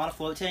been in a lot of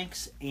float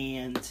tanks,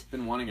 and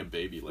Been wanting a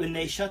baby lately. when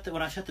I shut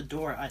the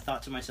door, I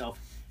thought to myself,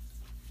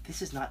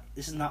 this is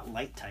not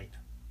light tight.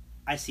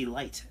 I see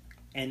light,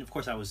 and of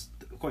course it was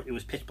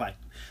pitch black,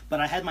 but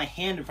I had my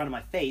hand in front of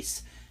my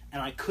face,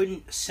 and I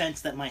couldn't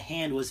sense that my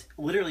hand was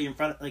literally in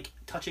front of, like,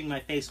 touching my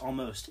face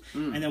almost,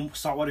 and then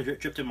saltwater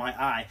dripped in my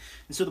eye.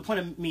 And so the point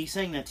of me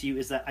saying that to you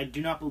is that I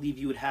do not believe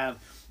you would have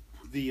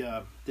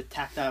the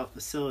tactile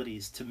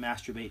facilities to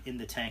masturbate in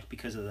the tank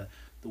because of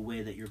the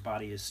way that your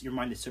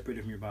mind is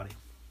separated from your body.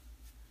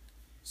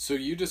 So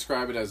you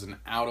describe it as an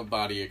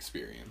out-of-body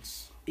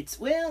experience. It's,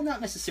 well, not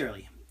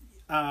necessarily.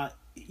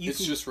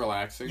 It's just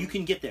relaxing? You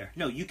can get there.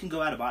 No, you can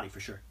go out of body for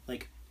sure.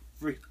 Like,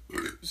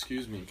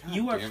 excuse me.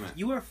 God damn it.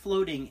 You are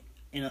floating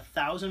in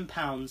 1,000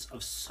 pounds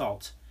of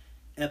salt,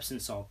 Epsom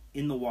salt,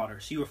 in the water.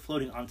 So you are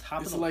floating on top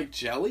of the... Is it like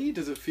jelly?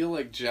 Does it feel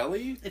like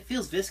jelly? It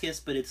feels viscous,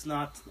 but it's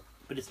not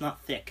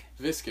thick.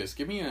 Viscous.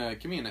 Give me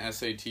an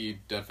SAT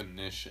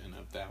definition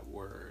of that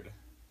word.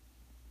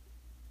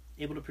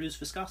 Able to produce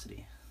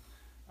viscosity.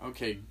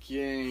 Okay,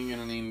 you're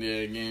gonna need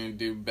to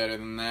do better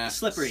than that,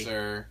 Slippery.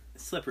 sir.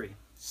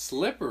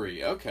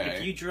 Slippery, okay.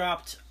 If you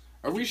dropped...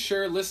 Are we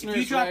sure?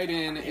 Listeners, write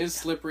in, is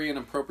slippery an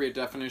appropriate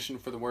definition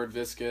for the word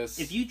viscous?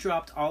 If you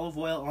dropped olive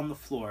oil on the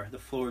floor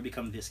would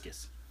become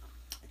viscous.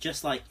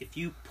 Just like if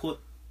you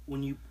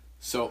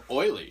So,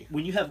 oily.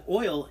 When you have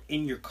oil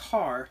in your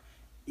car,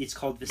 it's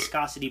called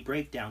viscosity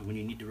breakdown when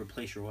you need to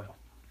replace your oil.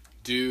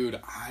 Dude,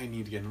 I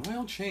need to get an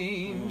oil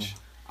change.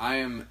 I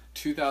am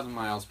 2,000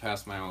 miles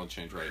past my oil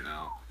change right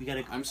now.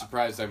 I'm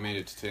surprised I made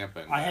it to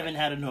Tampa. I haven't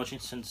had an oil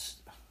change since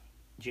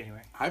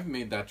January. I've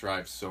made that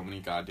drive so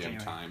many goddamn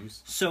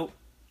times. So,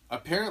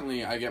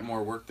 apparently I get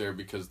more work there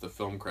because the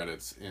film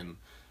credits in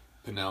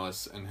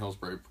Pinellas and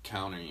Hillsborough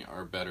County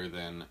are better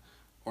than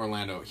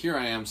Orlando. Here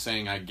I am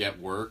saying I get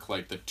work,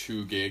 like the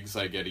 2 gigs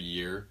I get a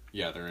year.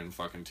 Yeah, they're in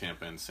fucking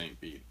Tampa and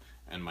St. Pete.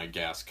 And my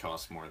gas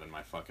costs more than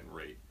my fucking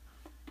rate.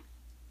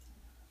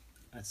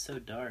 That's so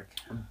dark.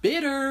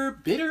 Bitter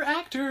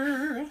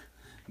actor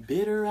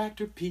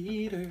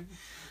Peter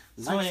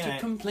likes to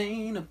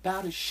complain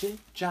about a shit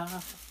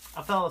job.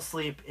 I fell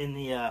asleep in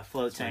the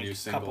float tank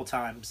a couple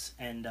times,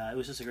 and it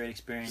was just a great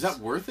experience. Is that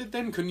worth it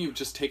then? Couldn't you have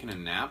just taken a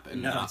nap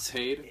and not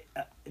paid?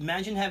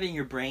 Imagine having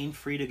your brain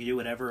free to do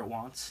whatever it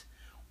wants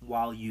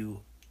while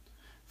you...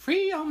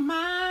 Free your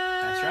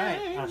mind!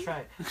 That's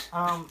right.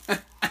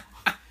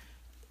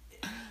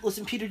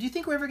 Listen, Peter, do you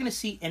think we're ever going to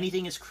see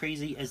anything as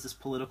crazy as this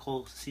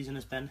political season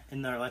has been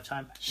in our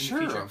lifetime?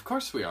 Sure, of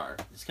course we are.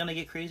 It's going to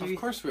get crazier? Of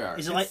course we are.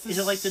 Is it like the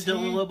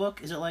DeLillo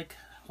book? Is it like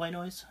White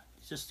Noise?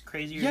 It's just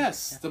crazier?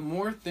 Yes, the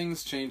more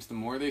things change, the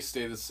more they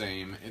stay the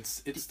same.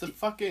 It's the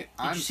fucking...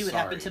 Did you see what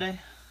happened today?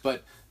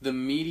 But the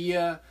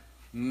media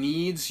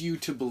needs you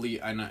to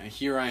believe... And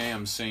here I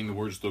am saying the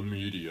words, the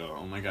media.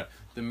 Oh my god.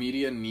 The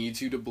media needs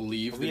you to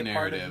believe the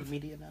narrative. Are we a part of the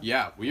media now?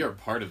 Yeah, we are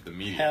part of the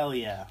media. Hell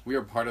yeah. We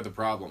are part of the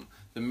problem.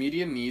 The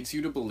media needs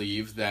you to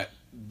believe that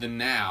the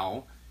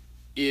now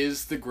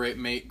is the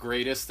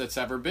greatest that's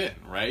ever been,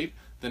 right?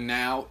 The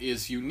now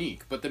is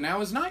unique. But the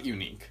now is not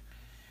unique.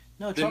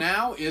 No, the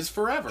now is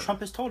forever.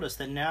 Trump has told us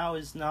that now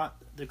is not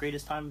the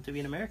greatest time to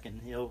be an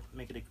American. He'll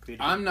make it a great...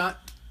 I'm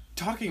not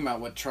talking about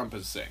what Trump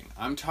is saying.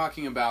 I'm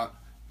talking about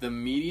the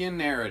media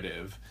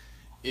narrative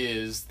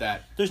is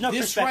that there's no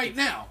this perspective. Right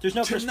now, there's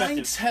no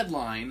tonight's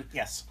headline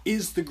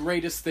is the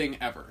greatest thing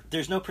ever.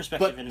 There's no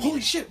perspective in the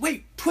holy shit,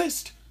 wait,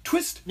 twist!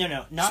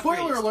 No, not spoiler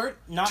greatest. alert,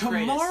 not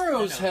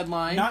tomorrow's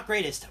headline... Not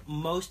greatest,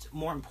 most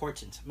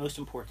important.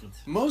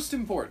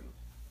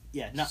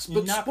 Yeah, not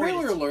spoiler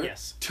greatest. alert,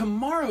 yes.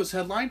 Tomorrow's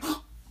headline,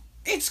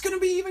 it's going to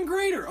be even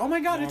greater. Oh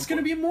my god, it's going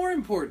to be more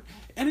important.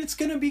 And it's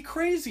going to be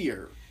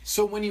crazier.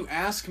 So when you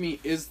ask me,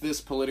 is this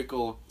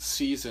political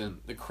season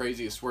the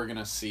craziest we're going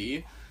to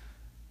see?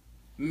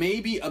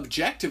 Maybe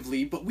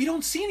objectively, but we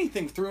don't see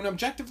anything through an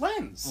objective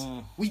lens.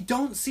 We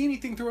don't see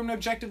anything through an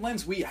objective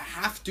lens. We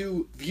have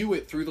to view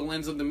it through the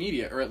lens of the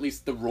media, or at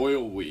least the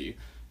royal we.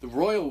 The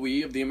royal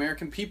we of the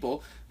American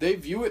people, they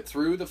view it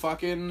through the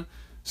fucking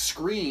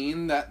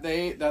screen that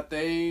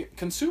they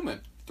consume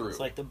it through. It's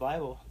like the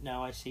Bible.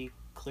 Now I see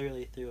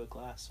clearly through a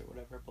glass or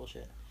whatever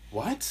bullshit.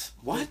 What?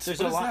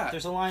 There's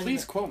a line.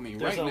 Please quote me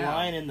right now. There's a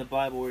line in the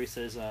Bible where he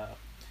says,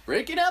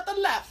 breaking out the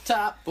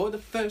laptop for the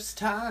first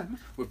time.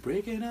 We're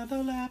breaking out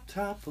the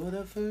laptop for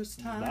the first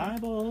time.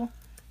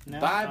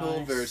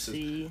 Bible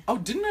verses. Oh,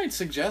 didn't I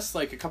suggest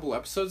like a couple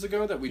episodes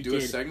ago that we do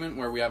a segment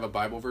where we have a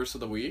Bible verse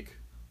of the week?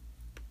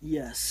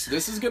 Yes.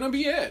 This is gonna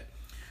be it.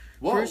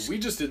 Whoa, we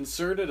just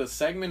inserted a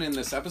segment in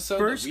this episode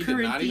that we did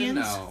not even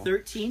know.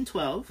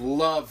 13:12.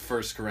 Love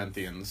 1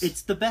 Corinthians.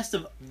 It's the best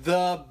of...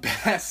 The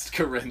best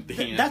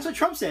Corinthian. That's what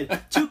Trump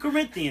said. 2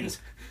 Corinthians.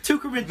 2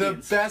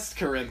 Corinthians. The best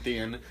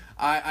Corinthian.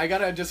 I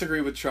gotta disagree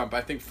with Trump.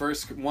 I think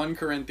 1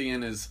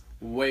 Corinthian is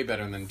way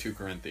better than 2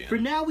 Corinthians. For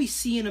now we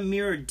see in a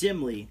mirror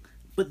dimly,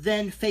 but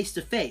then face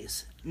to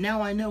face.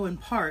 Now I know in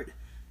part,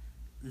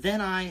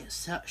 then I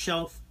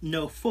shall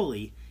know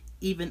fully,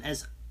 even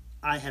as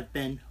I have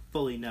been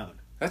fully known.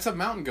 That's a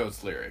Mountain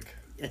Goats lyric.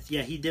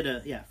 Yeah, he did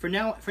a yeah. For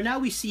now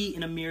we see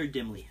in a mirror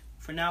dimly.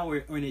 For now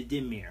we're in a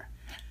dim mirror,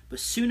 but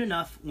soon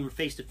enough when we're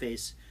face to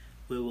face,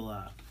 we will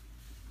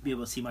be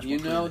able to see much more. You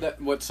know clearly.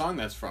 what song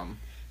that's from?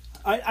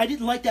 I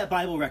didn't like that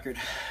Bible record.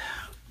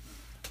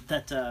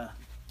 That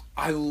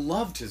I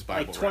loved his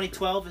Bible like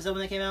 2012 is that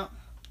when that came out?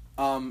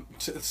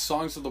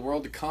 Songs of the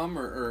World to Come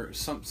or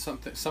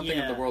something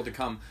Yeah. of the World to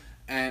Come,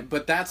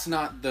 but that's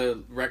not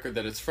the record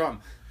that it's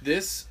from.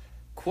 This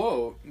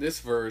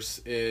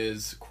verse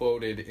is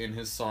quoted in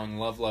his song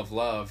 "Love, Love,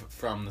 Love"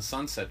 from the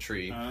Sunset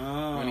Tree,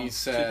 when he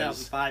says,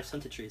 2005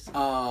 Sunset Trees.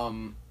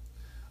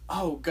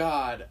 oh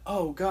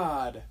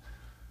God,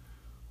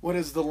 what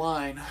is the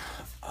line?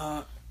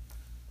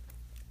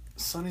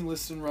 Sonny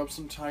Liston rubs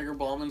some Tiger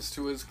Balm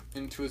into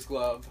his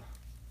glove.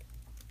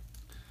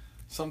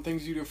 Some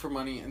things you do for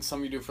money and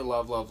some you do for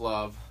love, love,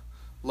 love.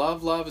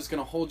 Love, love is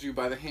going to hold you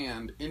by the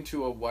hand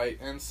into a white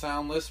and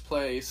soundless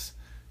place.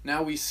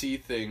 Now we see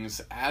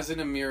things as in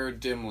a mirror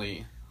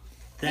dimly.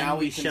 Then now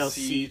we can shall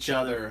see see each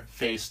other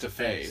face to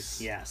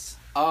face. Yes.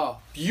 Oh,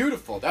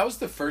 beautiful. That was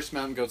the first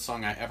Mountain Goat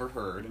song I ever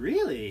heard.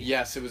 Really?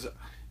 Yes, it was.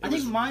 I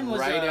think mine was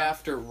right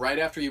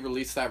after he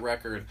released that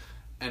record,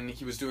 and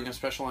he was doing a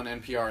special on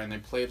NPR, and they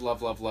played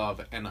 "Love, Love,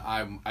 Love," and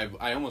I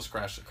almost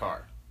crashed the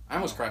car.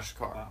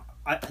 Wow.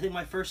 I think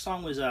my first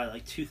song was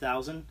like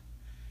 2000.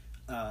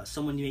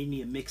 Someone made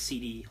me a mix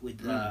CD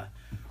with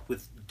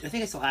I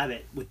think I still have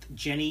it, with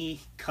Jenny,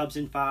 Cubs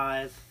in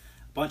 5,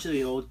 a bunch of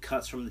the old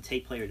cuts from the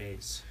tape player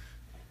days,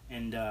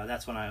 and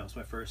that's when was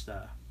my first.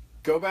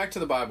 Go back to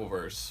the Bible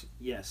verse.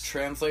 Yes.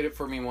 Translate it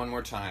for me one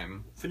more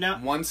time. For now.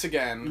 Once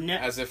again,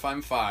 as if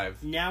I'm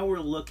 5. Now we're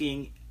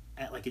looking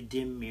at like a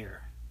dim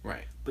mirror.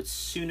 Right. But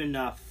soon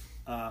enough,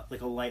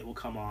 like a light will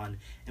come on,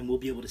 and we'll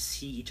be able to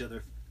see each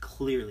other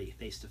clearly,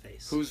 face to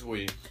face. Who's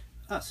we?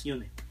 Us, you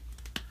and me.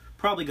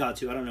 Probably God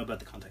too. I don't know about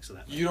the context of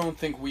that. You don't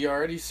think we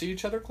already see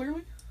each other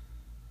clearly?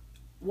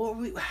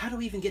 Well, how do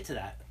we even get to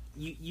that?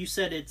 You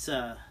said it's.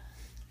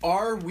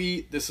 Are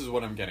we? This is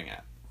what I'm getting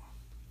at.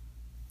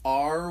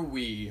 Are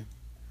we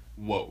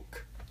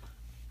woke?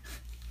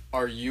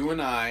 Are you and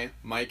I,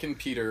 Mike and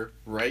Peter,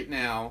 right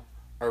now?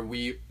 Are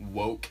we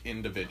woke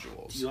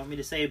individuals? Do you want me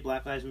to say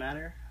Black Lives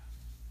Matter?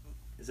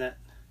 Is that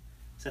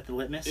the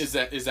litmus? Is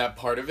that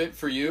part of it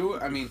for you?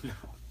 I mean, No.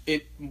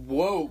 It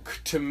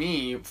woke to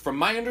me, from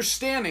my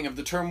understanding of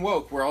the term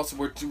woke. We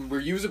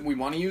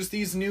want to use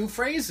these new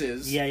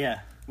phrases. Yeah.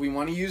 We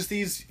want to use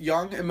these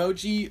young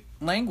emoji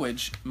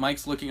language.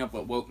 Mike's looking up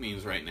what woke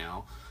means right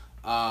now.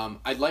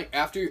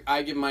 After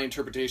I give my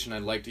interpretation,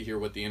 I'd like to hear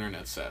what the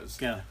internet says.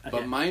 Yeah. Okay.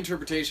 But my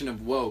interpretation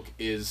of woke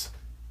is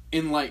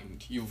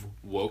enlightened. You've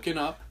woken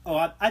up.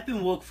 Oh, I've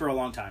been woke for a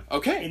long time.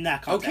 Okay. In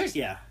that context, Okay.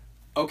 yeah.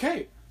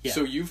 Okay. Yeah.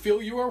 So you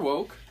feel you are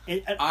woke.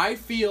 I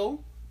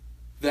feel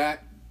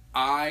that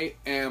I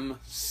am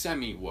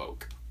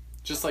semi-woke.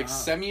 Just like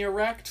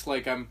semi-erect.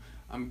 Like I'm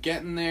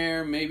getting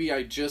there. Maybe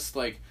I just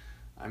like...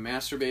 I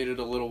masturbated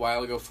a little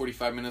while ago,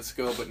 45 minutes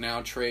ago, but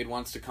now Trade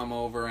wants to come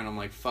over, and I'm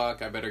like,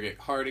 fuck, I better get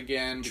hard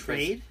again.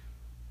 Trade?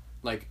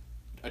 Like,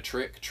 a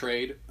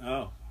trade.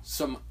 Oh.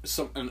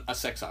 A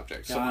sex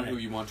object. Got someone it. who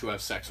you want to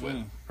have sex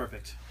with.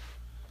 Perfect.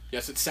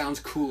 Yes, it sounds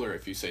cooler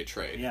if you say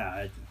trade.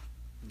 Yeah,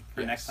 for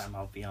Yes. next time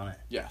I'll be on it.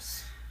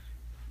 Yes.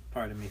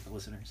 Pardon me for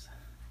listeners.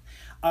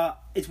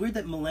 It's weird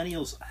that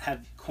millennials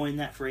have coined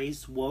that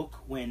phrase, woke,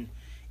 when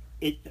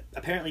it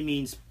apparently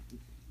means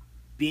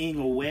being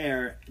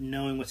aware,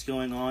 knowing what's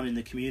going on in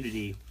the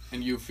community.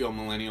 And you feel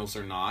millennials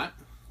are not?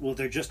 Well,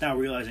 they're just now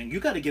realizing,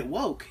 you got to get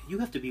woke. You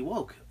have to be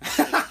woke.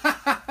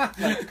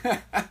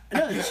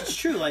 No, it's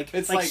true.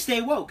 It's like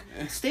stay woke.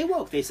 Stay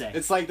woke, they say.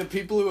 It's like the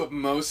people who have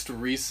most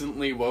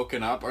recently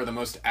woken up are the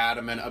most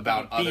adamant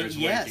about others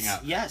waking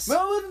up. Yes.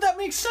 Well, that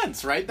makes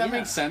sense, right? That Yeah.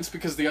 makes sense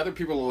because the other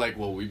people are like,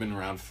 well, we've been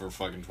around for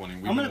fucking 20.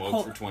 We've been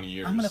woke for 20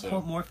 years. I'm going to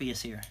quote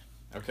Morpheus here.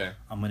 Okay.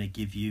 I'm going to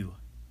give you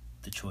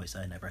the choice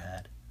I never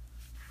had.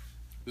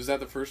 Was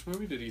that the first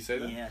movie? Did he say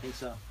that? Yeah, I think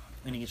so.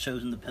 When he gets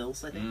chosen the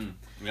pills, I think.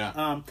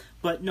 Yeah.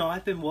 But no,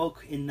 I've been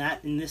woke in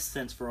this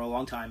sense for a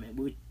long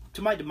time,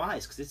 to my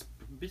demise, because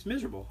it's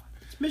miserable.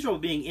 It's miserable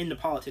being into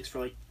politics for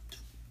like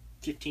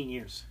 15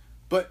 years.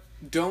 But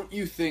don't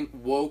you think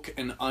woke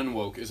and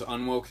unwoke, is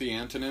unwoke the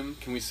antonym?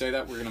 Can we say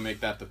that? We're going to make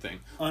that the thing.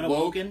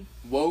 Unawoken?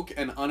 Woke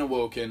and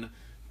unawoken.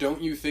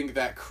 Don't you think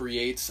that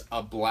creates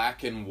a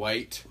black and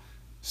white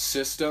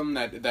system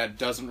that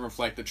doesn't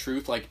reflect the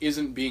truth? Like,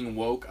 isn't being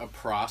woke a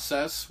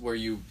process where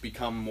you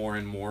become more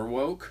and more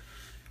woke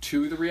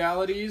to the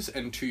realities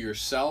and to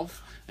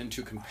yourself and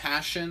to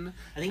compassion?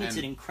 I think it's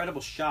an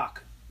incredible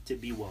shock to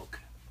be woke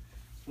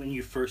when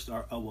you first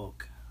are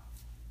awoken.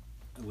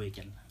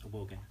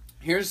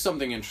 Here's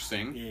something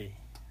interesting. Yeah.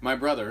 My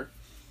brother,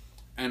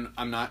 and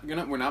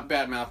we're not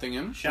bad-mouthing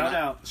him. Shout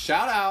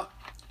out.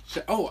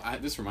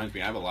 This reminds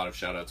me, I have a lot of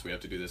shout-outs we have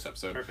to do this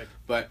episode. Perfect.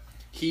 But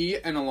He,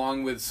 and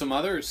along with some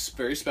other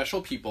very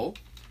special people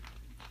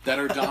that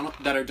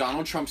are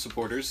Donald Trump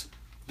supporters,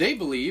 they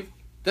believe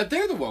that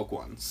they're the woke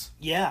ones.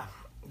 Yeah.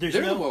 They're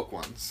the woke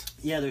ones.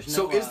 Yeah, there's no...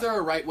 So is there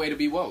a right way to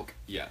be woke?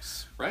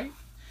 Yes. Right?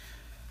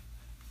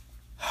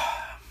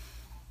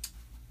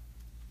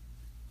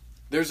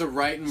 There's a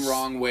right and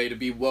wrong way to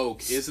be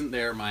woke, isn't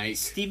there, Mike?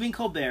 Stephen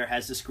Colbert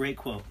has this great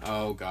quote.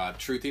 Oh, God.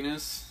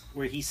 Truthiness?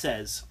 Where he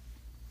says,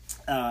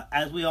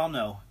 as we all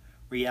know,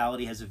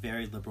 reality has a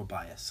very liberal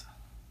bias.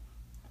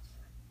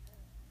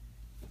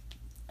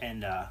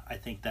 And I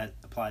think that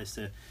applies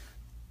to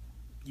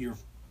your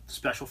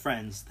special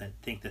friends that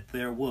think that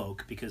they're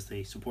woke because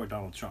they support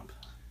Donald Trump.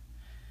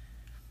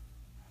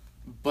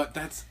 But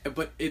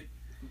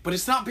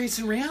it's not based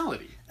in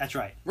reality. That's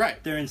right.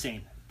 Right. They're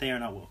insane. They are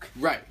not woke.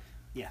 Right.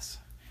 Yes.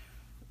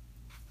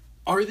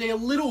 Are they a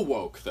little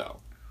woke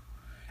though?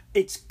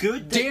 It's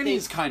good that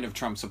Danny's kind of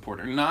Trump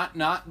supporter, not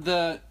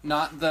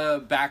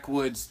the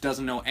backwoods,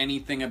 doesn't know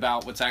anything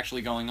about what's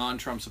actually going on.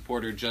 Trump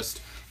supporter just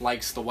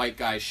likes the white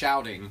guy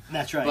shouting.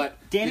 That's right. But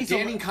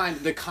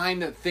the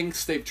kind that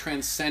thinks they've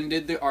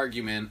transcended the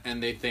argument,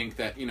 and they think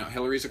that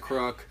Hillary's a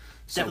crook,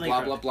 so Definitely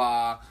blah blah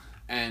blah,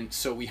 and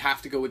so we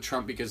have to go with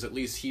Trump because at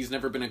least he's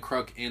never been a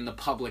crook in the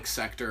public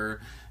sector,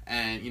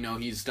 and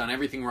he's done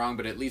everything wrong,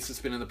 but at least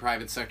it's been in the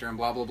private sector, and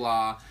blah blah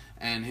blah.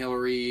 And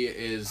Hillary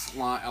is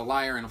a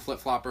liar and a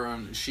flip-flopper,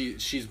 and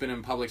she's been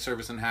in public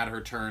service and had her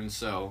turn,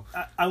 so...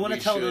 I want to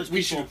tell those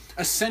people...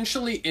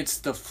 Essentially, it's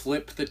the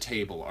flip the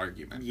table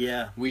argument.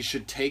 Yeah. We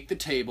should take the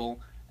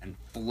table and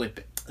flip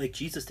it. Like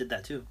Jesus did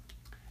that, too.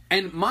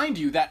 And mind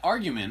you, that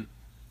argument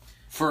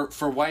for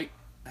white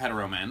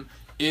hetero men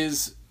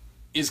is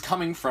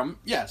coming from,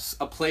 yes,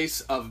 a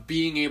place of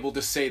being able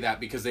to say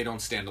that because they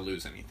don't stand to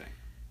lose anything.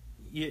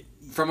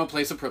 From a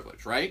place of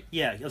privilege, right?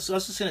 Yeah, I was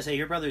just going to say,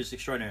 your brother is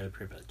extraordinarily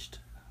privileged.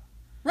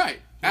 Right.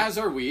 As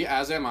are we,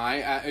 as am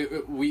I.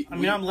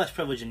 I'm less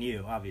privileged than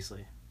you,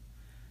 obviously.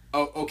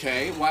 Oh,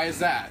 okay. Why is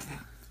that?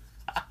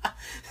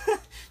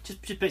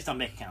 just based on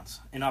bank accounts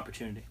and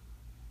opportunity.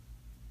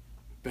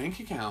 Bank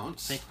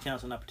accounts? Bank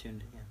accounts and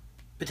opportunity, yeah.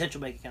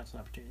 Potential bank accounts and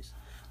opportunities.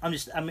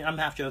 I'm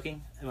half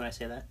joking when I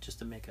say that, just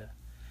to make a...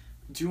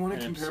 Do you want to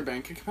compare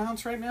bank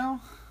accounts right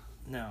now?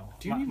 No.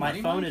 Do you need my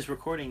money, phone Mike? is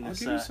recording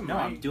this. I'll give you some no,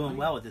 money. I'm doing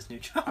well with this new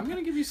job. I'm going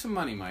to give you some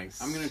money, Mike.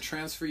 I'm going to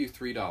transfer you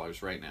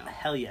 $3 right now.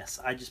 Hell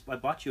yes. I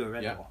bought you a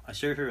Red Bull. I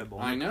served her a Red Bull.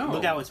 I know.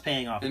 Look how it's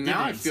paying off. And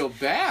now I feel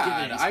bad.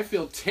 Dividends. I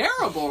feel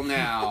terrible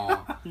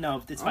now.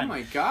 No, it's fine. Oh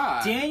my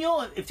God.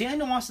 If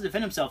Daniel wants to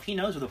defend himself, he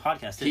knows where the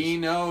podcast is. He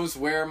knows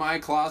where my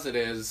closet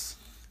is.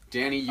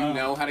 Danny, you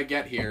know how to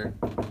get here.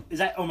 Is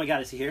that... Oh my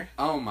God, is he here?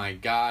 Oh my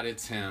God,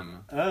 it's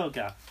him. Oh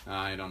God.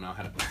 I don't know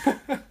how to...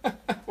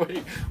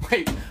 Wait.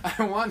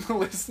 I want the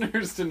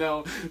listeners to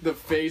know the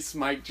face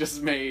Mike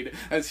just made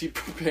as he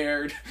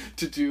prepared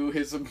to do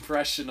his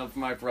impression of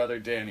my brother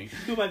Danny.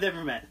 Whom I've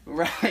never met.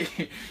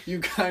 Right. You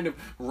kind of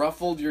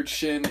ruffled your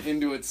chin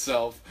into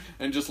itself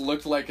and just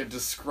looked like a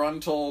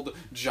disgruntled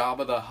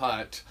Jabba the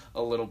Hutt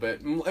a little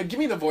bit. Give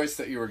me the voice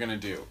that you were going to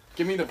do.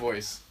 Give me the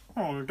voice.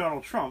 Oh,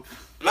 Donald Trump.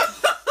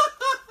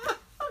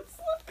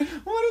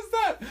 What is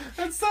that?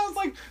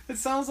 It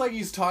sounds like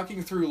he's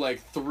talking through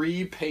like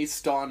 3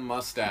 paste-on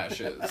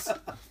mustaches.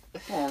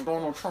 Oh,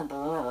 Donald Trump.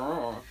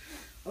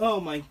 Oh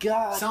my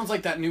God. Sounds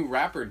like that new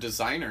rapper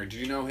Designer. Did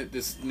you know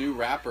this new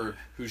rapper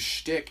whose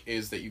shtick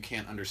is that you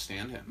can't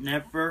understand him?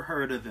 Never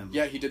heard of him.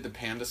 Yeah, he did the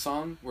Panda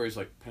song where he's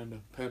like Panda,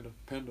 Panda,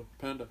 Panda,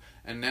 Panda,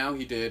 and now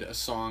he did a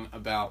song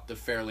about the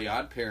Fairly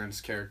Odd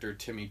Parents character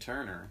Timmy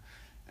Turner,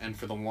 and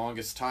for the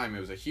longest time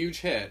it was a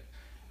huge hit.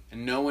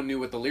 And no one knew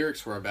what the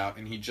lyrics were about,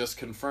 and he just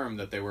confirmed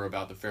that they were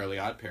about the Fairly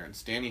Odd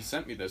Parents. Danny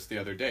sent me this the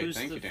other day. Who's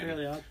Thank the you, Danny.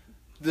 Fairly Odd?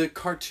 The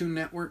Cartoon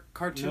Network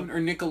cartoon, Nope. or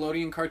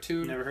Nickelodeon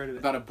cartoon. Never heard of it.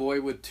 About a boy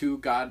with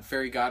 2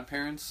 fairy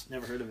godparents.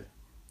 Never heard of it.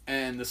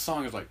 And the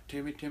song is like,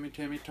 Timmy, Timmy,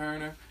 Timmy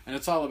Turner. And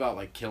it's all about,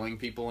 like, killing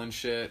people and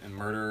shit, and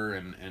murder,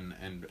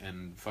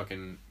 and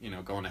fucking,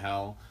 going to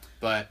hell.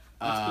 But,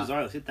 That's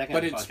bizarre. Let's hit that kind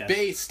but of it's podcast.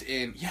 based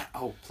in,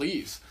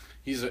 please.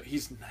 He's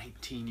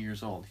 19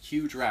 years old.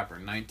 Huge rapper,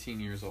 19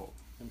 years old.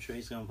 I'm sure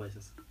he's going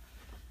places.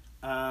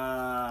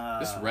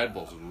 This Red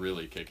Bull's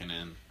really kicking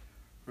in.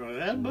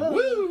 Red Bull.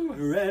 Woo!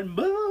 Red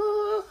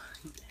Bull.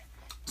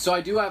 So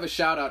I do have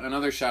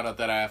another shout out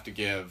that I have to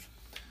give.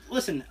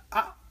 Listen,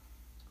 I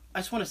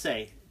just want to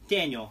say,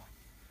 Daniel,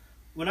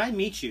 when I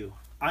meet you,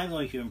 I'm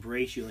going to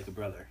embrace you like a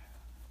brother.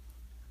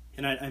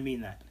 And I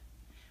mean that.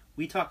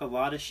 We talk a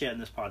lot of shit in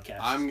this podcast.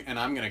 I'm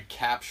gonna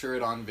capture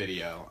it on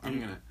video.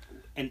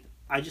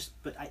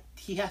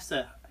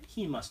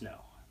 He must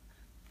know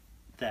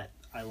that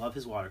I love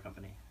his water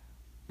company.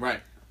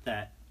 Right.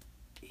 That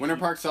Winter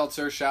Park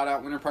Seltzer, shout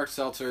out Winter Park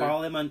Seltzer.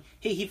 Follow him on.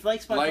 Hey, he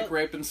likes my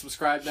rate, and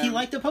subscribe. Them. He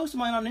liked a post of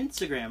mine on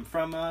Instagram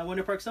from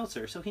Winter Park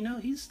Seltzer, so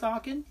he's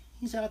stalking.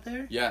 He's out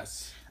there.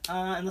 Yes.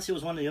 Unless he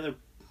was one of the other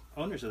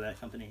owners of that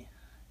company,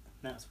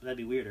 that'd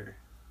be weirder.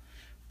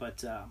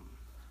 But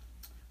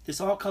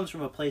this all comes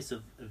from a place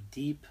of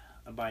deep,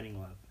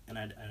 abiding love, and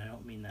I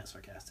don't mean that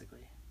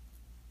sarcastically.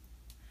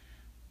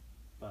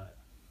 But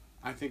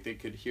I think they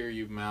could hear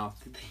you mouth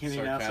Hear me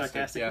now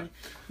sarcastically? Yeah.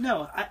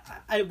 No,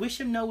 I wish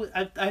him no.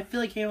 I feel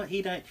like you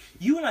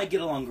and I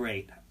get along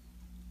great.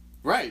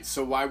 Right,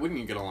 so why wouldn't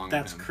you get along with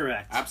him? That's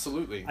correct.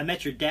 Absolutely. I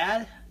met your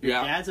dad. Your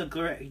Yeah. dad's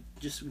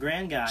just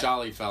grand guy.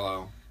 Jolly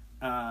fellow.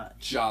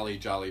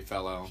 Jolly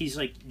fellow. He's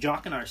like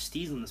jocking our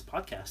steeds on this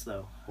podcast,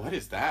 though. What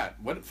is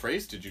that? What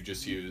phrase did you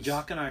just use?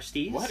 Jocking our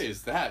steeds? What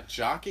is that?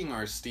 Jocking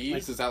our steeds?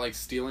 Like, is that like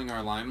stealing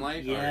our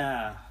limelight?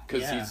 Yeah.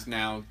 Because he's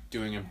now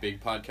doing a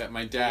big podcast.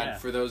 My dad,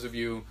 for those of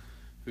you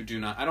who do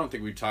not, I don't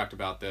think we've talked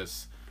about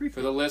this. Briefly.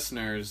 For the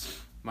listeners,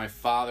 my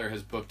father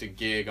has booked a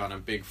gig on a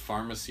big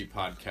pharmacy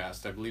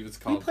podcast. I believe it's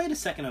called... We played a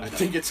second of it. I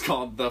think it's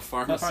called The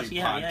Pharmacy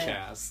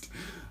Podcast.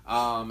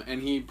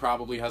 And he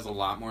probably has a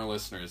lot more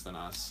listeners than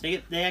us.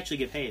 They actually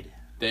get paid.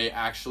 They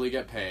actually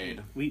get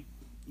paid.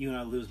 You and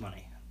I lose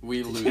money.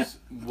 We lose...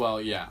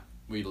 Well, yeah.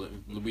 We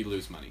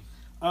lose money.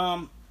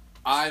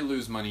 I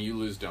lose money, you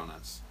lose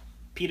donuts.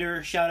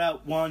 Peter, shout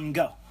out, 1,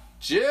 go.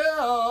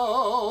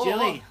 Jill!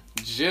 Jilly.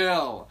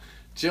 Jill.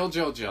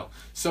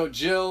 So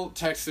Jill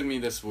texted me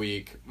this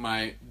week.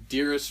 My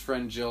dearest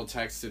friend Jill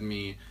texted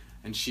me,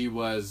 and she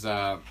was...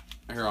 here,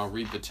 I'll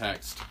read the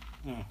text.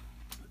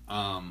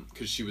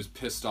 Because she was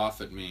pissed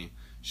off at me.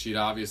 She'd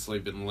obviously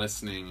been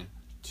listening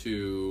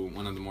to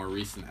one of the more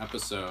recent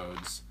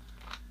episodes,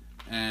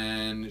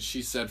 and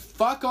she said,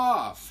 "Fuck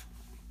off."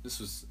 This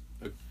was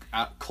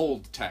a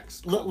cold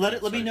text.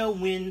 Let me know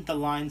when the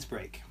lines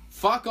break.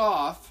 Fuck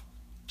off.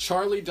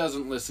 Charlie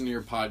doesn't listen to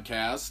your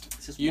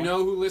podcast. You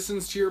know who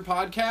listens to your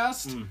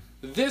podcast?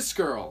 This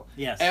girl.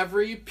 Yes.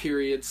 Every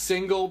period,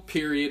 single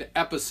period,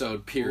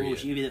 episode period. Ooh,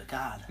 she be the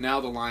God. Now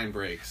the line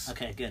breaks.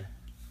 Okay, good.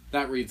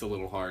 That reads a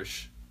little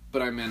harsh,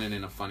 but I meant it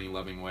in a funny,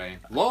 loving way.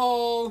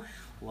 LOL.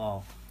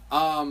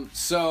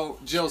 So,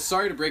 Jill,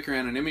 sorry to break your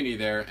anonymity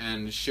there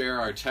and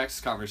share our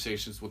text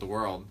conversations with the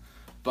world,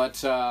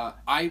 but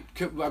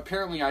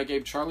apparently I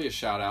gave Charlie a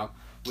shout out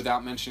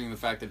without mentioning the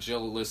fact that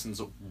Jill listens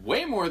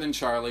way more than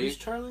Charlie. Who's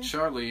Charlie?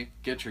 Charlie,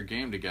 get your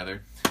game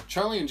together.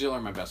 Charlie and Jill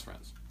are my best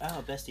friends.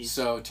 Oh, besties.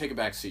 So take a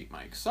back seat,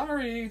 Mike.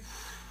 Sorry.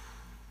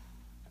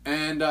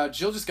 And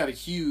Jill just got a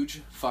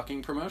huge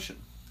fucking promotion.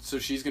 So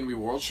she's going to be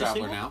world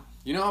traveler single? now.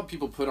 You know how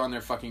people put on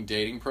their fucking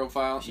dating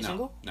profile? She's no,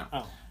 single? No.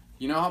 Oh.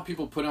 You know how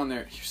people put on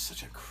their... You're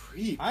such a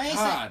creep. I ain't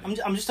God. saying,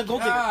 I'm just a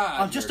gold digger.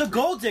 God, I'm just you're a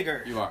gold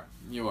digger. You are.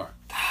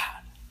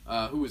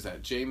 God. Who was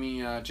that?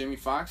 Jamie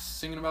Foxx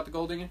singing about the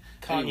gold digging?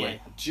 Kanye.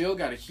 Anyway, Jill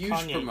got a huge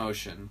Kanye.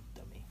 promotion.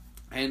 Dummy.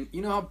 And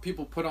you know how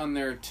people put on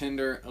their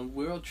Tinder, a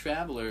world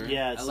traveler.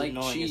 Yeah, it's I like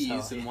annoying as cheese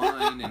hell. and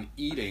wine and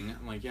eating.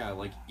 I'm like, yeah, I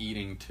like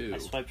eating too. I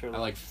swiped her I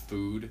left. like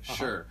food,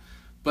 sure.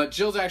 But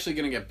Jill's actually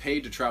going to get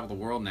paid to travel the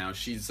world now.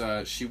 She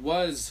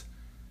was...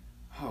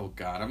 Oh,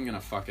 God, I'm going to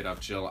fuck it up,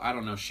 Jill. I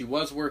don't know. She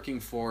was working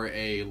for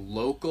a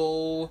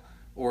local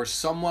or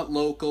somewhat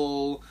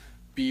local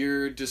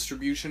beer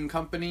distribution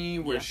company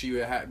where she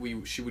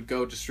would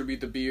go distribute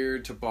the beer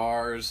to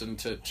bars and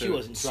to She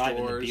wasn't stores.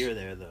 driving the beer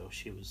there, though.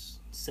 She was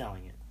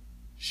selling it.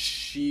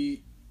 She's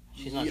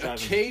not driving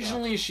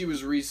occasionally she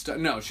was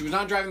No, she was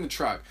not driving the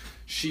truck.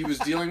 She was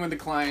dealing with the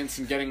clients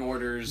and getting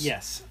orders.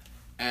 Yes.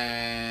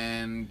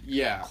 And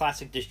yeah,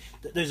 Classic dish.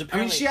 There's I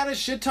apparently... mean, she had a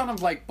shit ton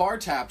of like bar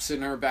taps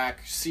in her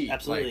back seat.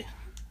 Absolutely.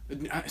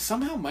 Like,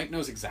 somehow Mike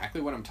knows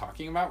exactly what I'm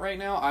talking about right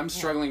now. I'm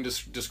struggling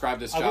to describe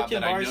this job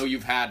that bars. I know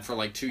you've had for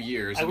like 2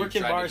 years. I and worked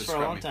you've in tried to bars for a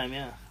describe long me. time,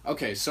 yeah.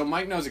 Okay, so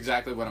Mike knows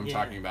exactly what I'm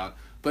talking about.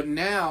 But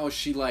now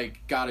she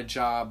like got a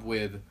job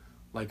with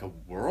like a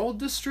world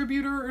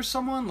distributor or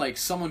someone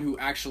who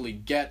actually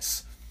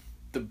gets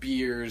the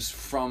beers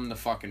from the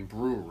fucking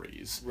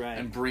breweries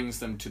and brings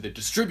them to the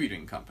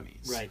distributing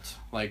companies. Right.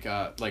 Like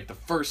the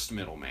first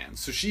middleman.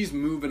 So she's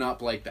moving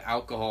up like the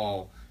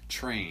alcohol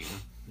train.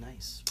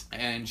 Nice.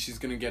 And she's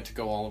gonna get to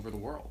go all over the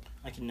world.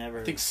 I can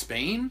never... I think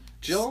Spain,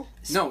 Jill?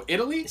 No,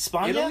 Italy?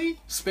 Spania? Italy?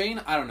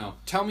 Spain? I don't know.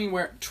 Tell me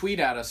where... Tweet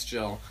at us,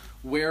 Jill.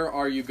 Where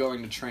are you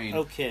going to train?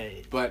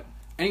 Okay. But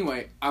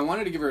anyway, I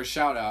wanted to give her a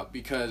shout out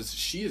because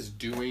she is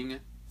doing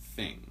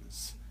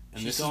things.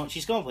 And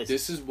she's going places.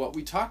 This is what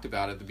we talked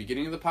about at the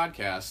beginning of the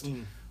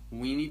podcast.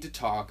 We need to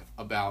talk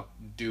about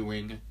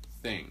doing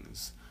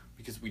things.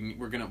 Because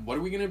we're gonna... What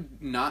are we gonna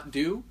not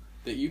do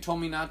that you told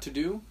me not to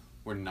do?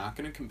 We're not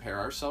gonna compare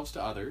ourselves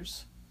to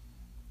others.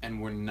 And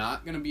we're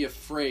not going to be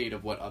afraid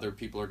of what other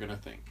people are going to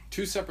think.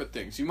 2 separate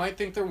things. You might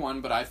think they're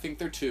one, but I think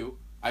they're 2.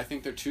 I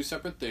think they're 2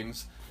 separate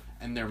things.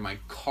 And they're my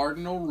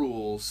cardinal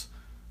rules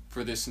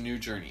for this new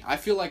journey. I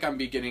feel like I'm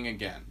beginning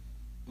again.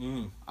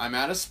 I'm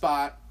at a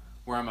spot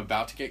where I'm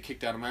about to get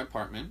kicked out of my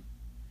apartment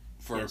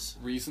for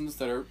reasons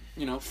that are,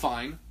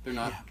 fine. They're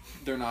not,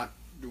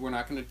 we're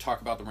not going to talk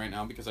about them right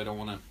now because I don't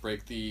want to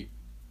break the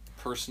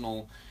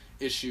personal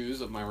issues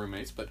of my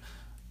roommates, but...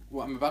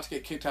 Well, I'm about to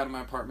get kicked out of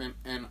my apartment,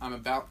 and I'm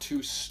about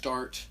to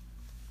start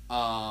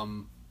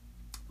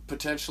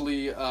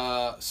potentially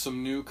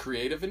some new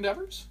creative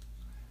endeavors.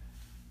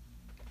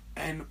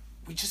 And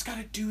we just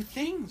gotta do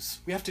things.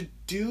 We have to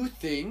do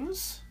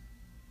things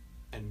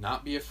and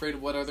not be afraid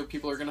of what other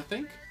people are gonna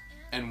think.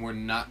 And we're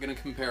not gonna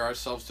compare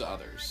ourselves to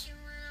others.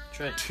 That's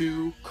right.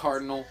 2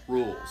 cardinal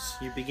rules.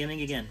 You're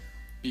beginning again.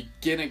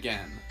 Begin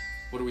Again.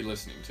 What are we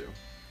listening to?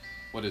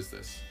 What is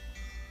this?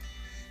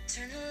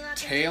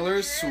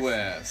 Taylor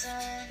Swift.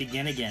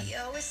 Begin Again.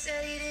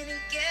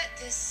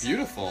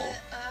 Beautiful.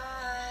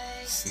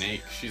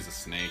 Snake. She's a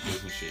snake,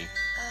 isn't she?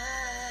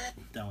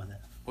 Done with it.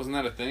 Wasn't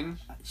that a thing?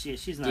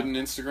 She's not. Didn't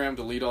Instagram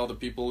delete all the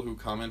people who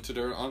commented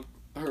her on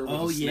her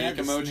with the snake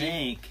the emoji?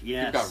 snake.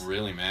 Yes. People got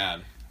really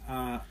mad.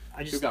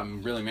 People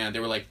got really mad. They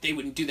were like, they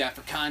wouldn't do that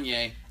for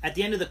Kanye. At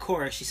the end of the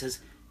chorus, she says,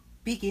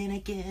 "Begin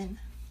again."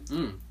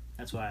 Mm.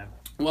 That's why.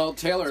 Well,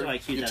 Taylor,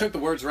 you took the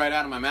words right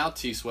out of my mouth,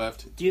 T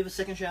Swift. Do you have a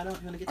second shout out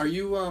you want to get to? Are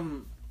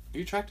you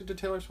attracted to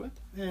Taylor Swift?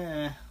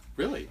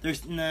 Really?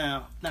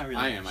 No, not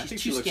really. I am. I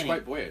think she looks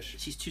quite boyish.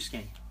 She's too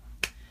skinny.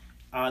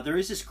 There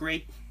is this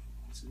great.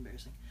 This is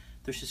embarrassing.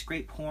 There's this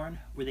great porn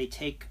where they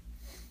take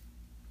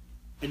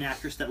an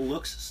actress that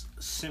looks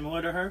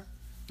similar to her,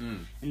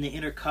 and they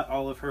intercut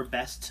all of her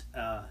best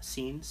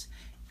scenes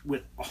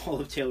with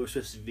all of Taylor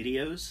Swift's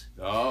videos.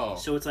 Oh.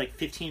 So it's like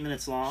 15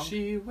 minutes long.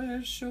 She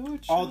wears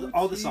short all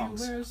the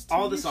songs.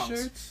 All the songs.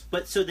 T-shirts.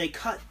 But so they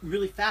cut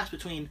really fast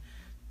between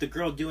the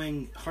girl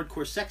doing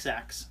hardcore sex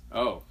acts.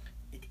 Oh.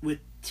 With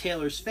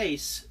Taylor's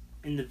face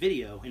in the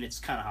video, and it's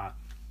kind of hot.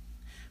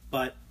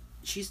 But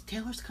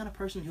Taylor's the kind of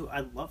person who I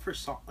love her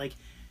song. Like,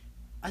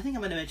 I think I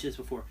might have mentioned this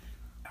before.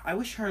 I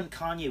wish her and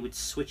Kanye would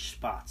switch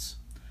spots.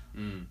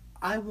 Mm.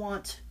 I don't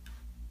want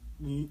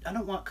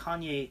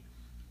Kanye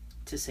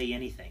to say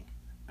anything.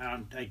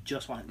 I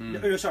just want him.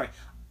 No, sorry.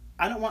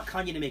 I don't want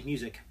Kanye to make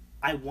music.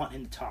 I want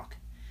him to talk.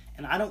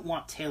 And I don't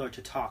want Taylor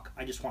to talk.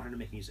 I just want her to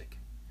make music.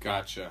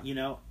 Gotcha. You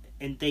know?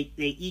 And they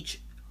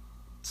each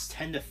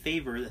tend to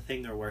favor the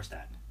thing they're worst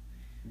at.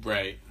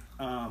 Right.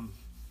 And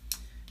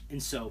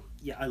so,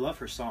 yeah, I love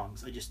her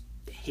songs. I just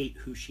hate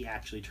who she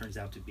actually turns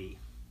out to be.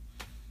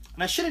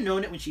 And I should have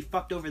known it when she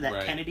fucked over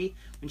that Kennedy,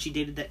 when she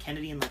dated that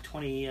Kennedy in like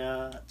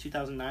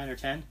 2009 or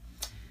 10.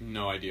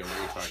 No idea what you're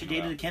talking about. She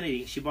dated a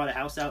Kennedy. She bought a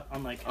house out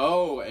on like...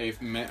 Oh, a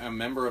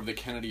member of the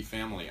Kennedy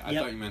family. I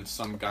thought you meant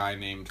some guy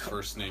named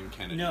first name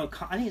Kennedy. No,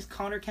 I think it's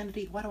Connor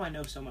Kennedy. Why do I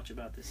know so much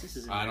about this? This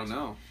is I don't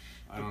know.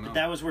 But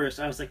that was worse.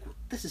 I was like,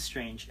 this is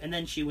strange. And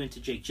then she went to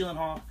Jake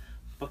Gyllenhaal,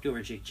 fucked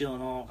over Jake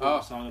Gyllenhaal, wrote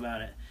a song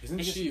about it.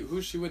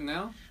 Who's she with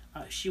now?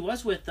 She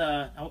was with,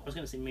 I was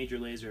going to say Major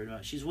Lazer. No,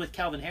 she's with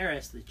Calvin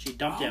Harris. She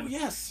dumped him.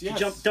 Yes. She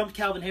dumped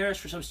Calvin Harris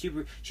for some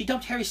stupid... She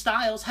dumped Harry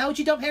Styles. How would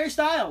you dump Harry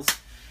Styles?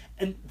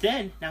 And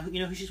then, now, you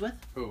know who she's with?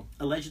 Who?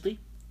 Allegedly.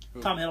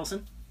 Who? Tom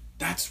Hiddleston.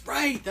 That's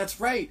right.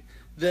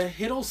 The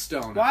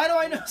Hiddlestone. Why do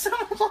I know so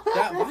much?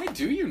 Why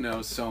do you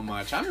know so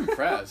much? I'm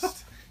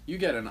impressed. You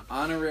get an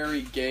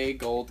honorary gay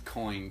gold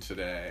coin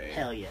today.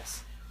 Hell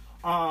yes.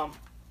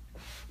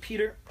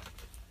 Peter.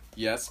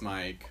 Yes,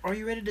 Mike. Are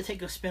you ready to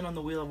take a spin on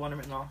the Wheel of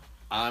Wonderment and all?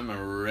 I'm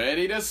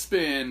ready to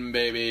spin,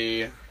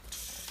 baby.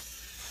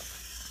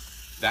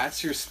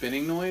 That's your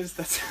spinning noise?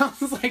 That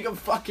sounds like a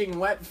fucking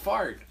wet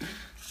fart.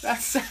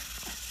 That's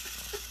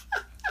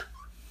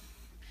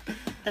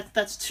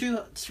too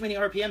many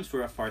RPMs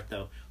for a fart,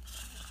 though.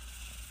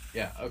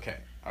 Yeah, okay.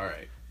 All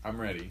right. I'm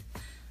ready.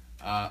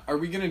 Are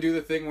we going to do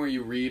the thing where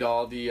you read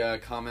all the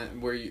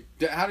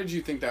how did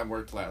you think that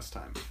worked last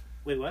time?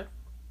 Wait, what?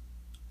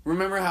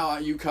 Remember how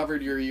you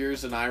covered your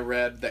ears and I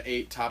read the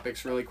 8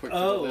 topics really quick for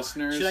the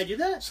listeners? Should I do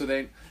that?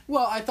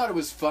 Well, I thought it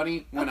was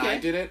funny when I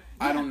did it.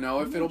 Yeah. I don't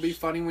know if it'll be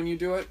funny when you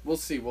do it. We'll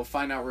see. We'll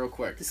find out real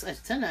quick. I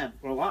tend to have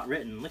a lot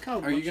written. Look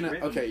how much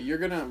you're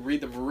gonna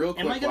read them real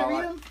quick. Am I gonna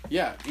read them?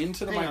 Yeah,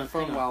 into the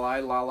microphone while I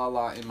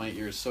la in my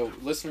ears. So,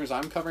 listeners,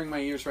 I'm covering my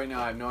ears right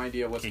now. I have no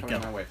idea what's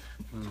coming my way.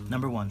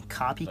 Number 1,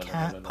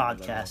 copycat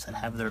podcasts that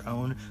have their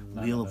own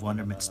Wheel of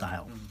Wonderment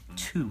style.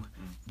 2,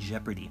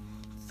 Jeopardy.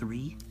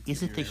 3,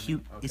 is it the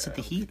heat,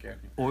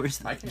 or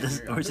is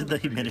it the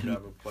humidity?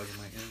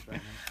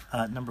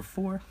 Number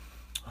 4,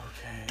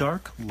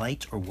 dark,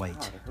 light, or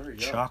white,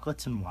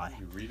 chocolates and why.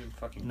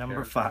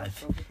 Number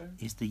 5,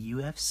 is the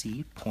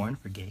UFC porn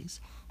for gays?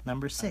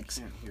 Number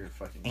 6,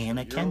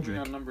 Anna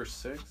Kendrick,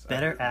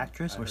 better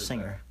actress or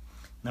singer?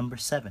 Number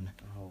 7,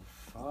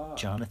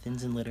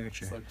 Jonathan's in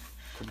literature.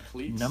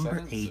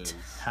 Number 8,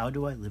 how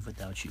do I live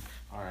without you?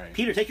 All right.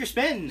 Peter, take your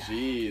spin.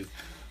 Jeez.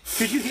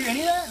 Could you hear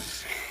any of that?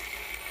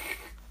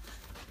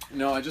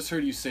 No, I just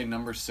heard you say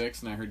number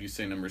 6, and I heard you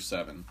say number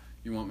 7.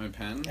 You want my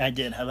pen? I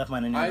did. I left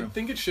mine in your room. I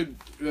think it should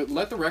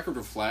let the record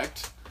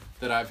reflect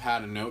that I've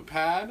had a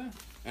notepad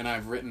and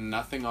I've written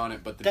nothing on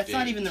it but the date. That's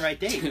not even the right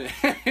date.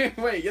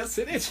 Wait, yes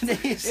it is.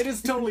 It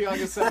is totally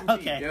August 17th.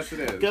 Okay. Yes, it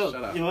is. Go.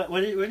 Shut up.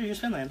 Where did your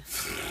spin land?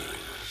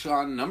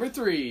 Sean, number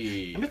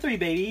 3. Number 3,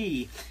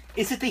 baby.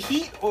 Is it the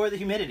heat or the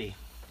humidity?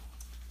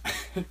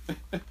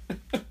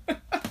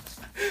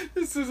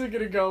 This isn't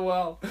gonna go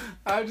well.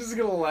 I'm just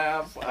gonna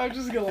laugh.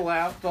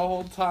 The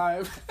whole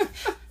time.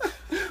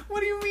 What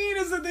do you mean,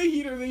 is it the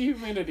heat or the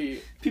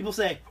humidity? People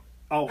say,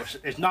 oh,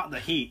 it's not the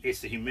heat, it's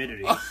the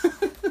humidity.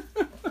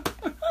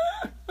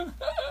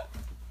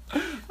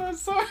 I'm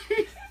sorry.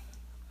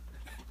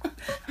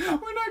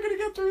 We're not gonna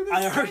get through this.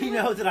 I already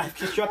know that I've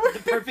constructed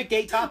the perfect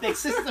 8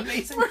 topics. This is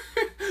amazing. We're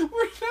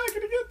not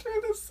gonna get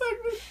through this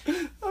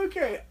segment.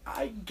 Okay,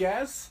 I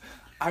guess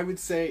I would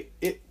say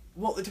it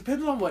Well, it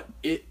depends on what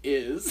it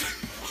is.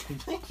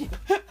 Thank you.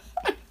 I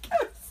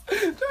guess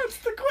that's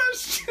the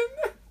question.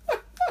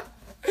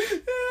 Is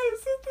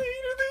it the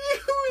heat or the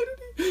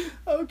humidity?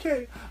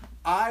 Okay,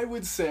 I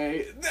would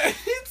say that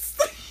it's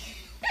the...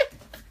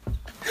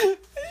 I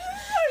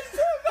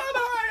said that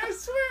high, I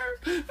swear.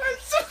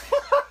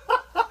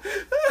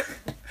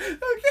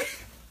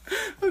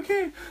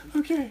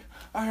 Okay.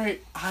 All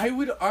right, I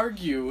would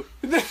argue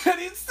that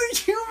it's the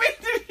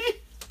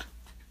humidity.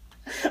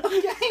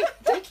 Okay,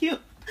 thank you.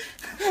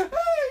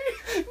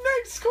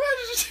 Next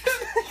question.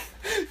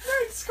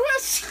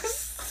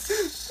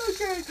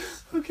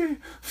 Okay.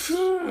 It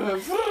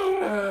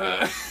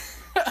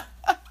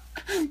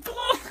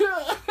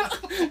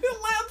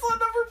lands on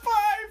number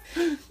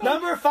 5.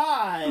 Number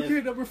 5.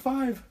 Okay, number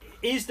 5.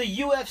 Is the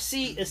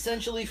UFC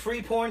essentially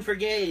free porn for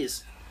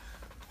gays?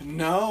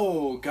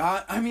 No,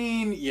 God. I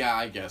mean, yeah,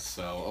 I guess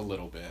so. A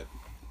little bit.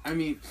 I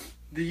mean,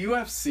 the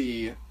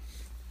UFC.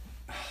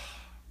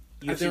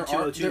 UFC there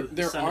 202.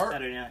 there are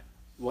Saturday night.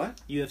 What?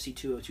 UFC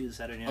 202 the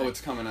Saturday night. Oh, it's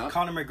coming up.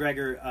 Conor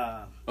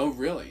McGregor. Oh,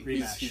 really?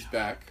 Rematch. He's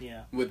back.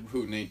 Yeah. With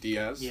who? Nate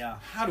Diaz. Yeah.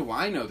 How do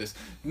I know this?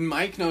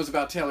 Mike knows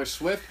about Taylor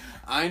Swift.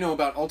 I know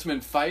about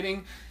Ultimate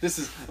Fighting. This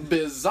is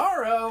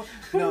bizarro.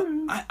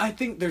 No, I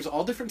think there's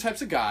all different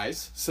types of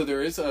guys, so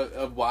there is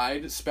a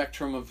wide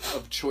spectrum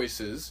of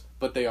choices,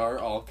 but they are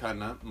all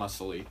kind of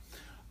muscly.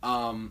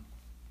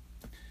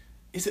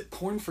 Is it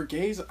porn for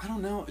gays? I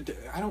don't know.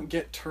 I don't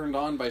get turned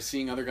on by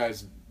seeing other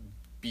guys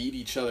beat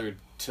each other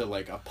to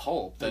like a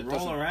pulp. That roll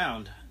doesn't...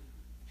 around.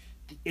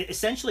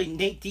 Essentially,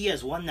 Nate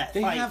Diaz won that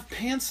They fight. have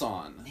pants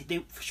on.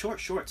 They short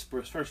shorts,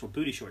 first of all,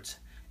 booty shorts.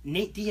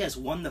 Nate Diaz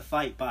won the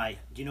fight by,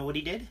 do you know what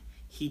he did?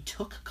 He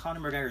took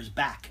Conor McGregor's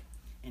back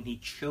and he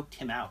choked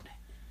him out.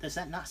 Does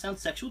that not sound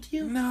sexual to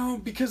you?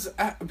 No, because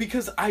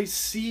I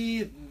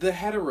see the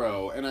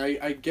hetero and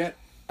I get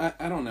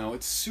I don't know,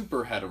 it's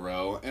super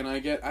hetero and I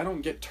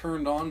don't get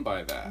turned on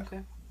by that.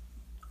 Okay.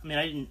 I mean,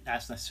 I didn't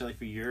ask necessarily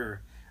for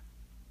your.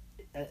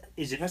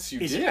 Is it? Yes, you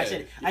is did.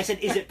 It, I said,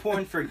 is it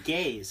porn for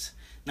gays,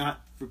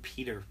 not for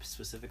Peter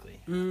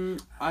specifically?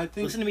 I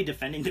think. Listen to me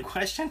defending the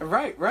question.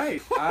 Right.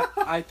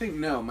 I think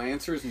no. My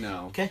answer is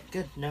no. Okay,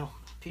 good. No,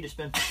 Peter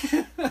spin.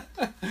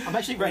 I'm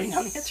actually writing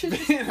down the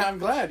answers. I'm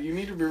glad. You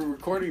need to be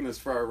recording this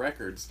for our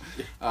records.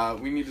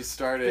 We need to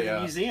start For the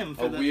museum,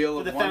 for a the, wheel for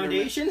of the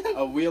foundation.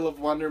 A wheel of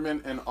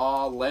wonderment and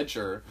awe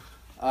ledger.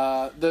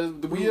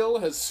 The wheel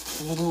has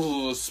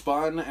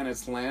spun and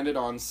it's landed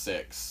on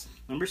 6.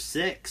 Number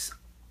 6,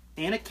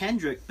 Anna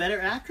Kendrick,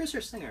 better actress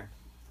or singer?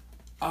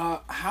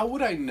 How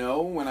would I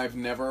know when I've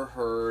never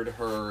heard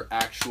her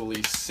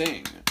actually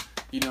sing?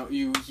 You know,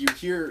 you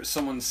hear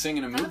someone sing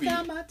in a movie. I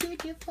got my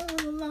ticket for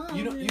a long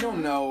You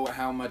don't know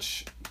how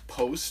much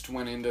post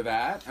went into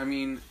that. I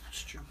mean,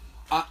 That's true.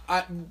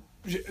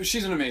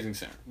 she's an amazing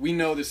singer. We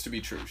know this to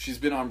be true. She's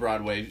been on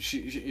Broadway.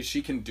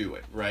 She can do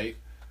it, right?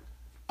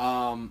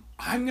 I'm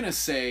gonna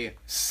say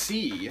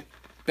C.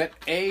 That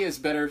A is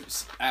better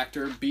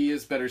actor, B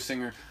is better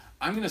singer.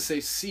 I'm gonna say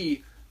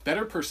C,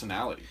 better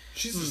personality.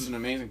 She's just an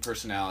amazing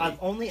personality.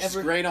 She's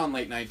great on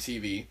late night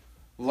TV.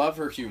 Love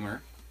her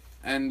humor,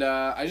 and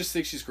I just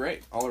think she's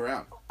great all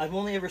around. I've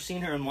only ever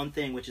seen her in one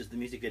thing, which is the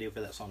music video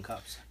for that song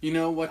Cups. You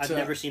know what? I've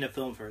never seen a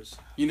film for hers.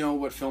 You know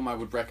what film I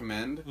would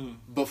recommend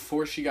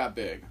before she got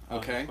big?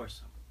 Okay, of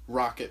course.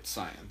 Rocket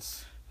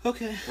Science.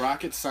 Okay.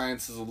 Rocket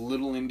Science is a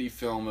little indie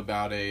film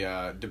about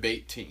a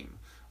debate team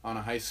on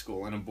a high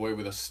school and a boy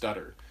with a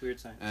stutter. Weird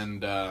Science.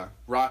 And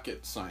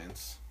Rocket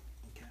Science.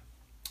 Okay.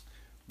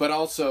 But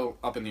also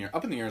Up in the Air.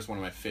 Up in the Air is one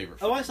of my favorite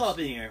films. Oh, I saw Up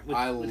in the Air with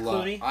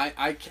Clooney.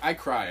 I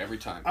cry every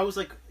time. I was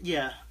like,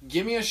 yeah.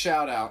 Give me a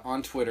shout out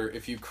on Twitter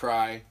if you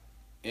cry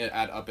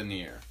at Up in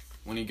the Air.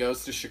 When he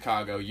goes to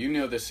Chicago, you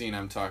know the scene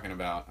I'm talking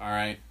about, all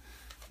right?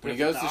 When he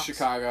goes to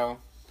Chicago,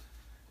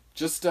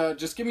 just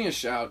give me a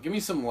shout. Give me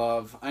some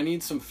love. I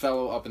need some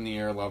fellow Up in the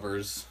Air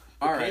lovers.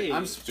 All right,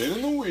 I'm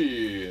spinning the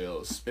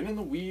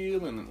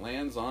wheel, and it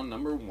lands on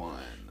number 1.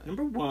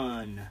 Number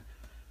 1.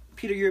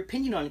 Peter, your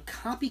opinion on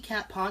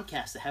copycat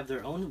podcasts that have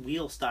their own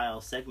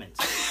wheel-style segments.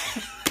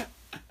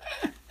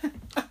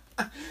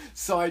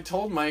 So I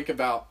told Mike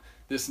about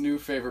this new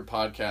favorite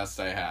podcast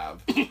I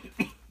have,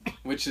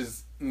 which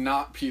is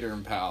not Peter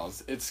and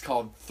Pals. It's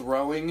called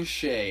Throwing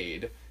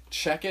Shade.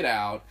 Check it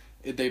out.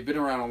 They've been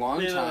around a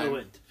long time.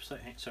 Wait.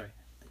 Sorry.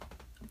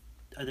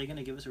 Are they going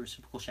to give us a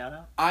reciprocal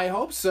shout-out? I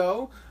hope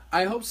so.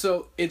 I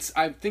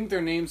think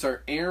their names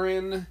are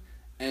Aaron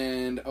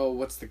and,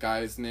 what's the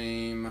guy's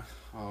name?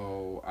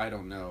 Oh, I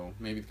don't know.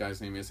 Maybe the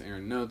guy's name is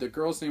Aaron. No, the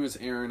girl's name is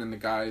Aaron and the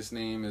guy's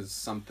name is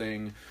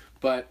something.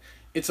 But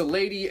it's a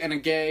lady and a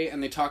gay,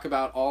 and they talk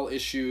about all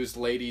issues,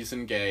 ladies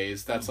and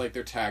gays. That's like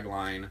their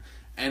tagline.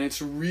 And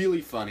it's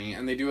really funny.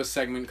 And they do a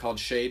segment called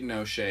Shade,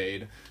 No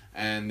Shade.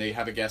 And they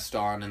have a guest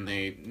on, and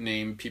they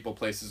name people,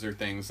 places, or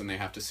things, and they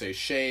have to say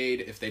shade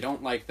if they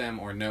don't like them,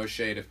 or no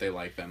shade if they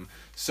like them.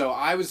 So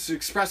I was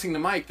expressing to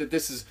Mike that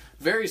this is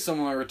very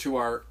similar to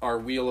our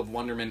Wheel of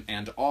Wonderment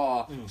and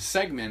Awe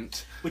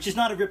segment. Which is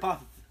not a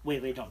rip-off.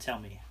 Wait, don't tell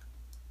me.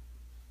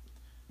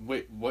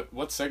 Wait,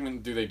 what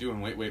segment do they do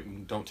in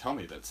Wait, Don't Tell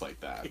Me that's like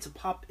that? It's a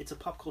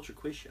pop culture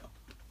quiz show.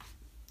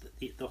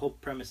 The whole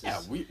premise is...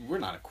 Yeah, we're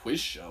not a quiz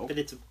show. But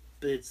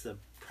it's the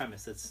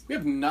premise that's... We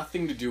have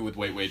nothing to do with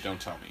Wait, Don't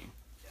Tell Me.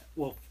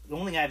 Well, the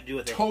only thing I have to do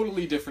with it...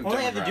 Totally different The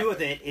only thing I have to do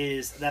with it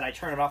is that I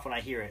turn it off when I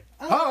hear it.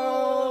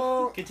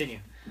 Oh! Continue.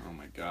 Oh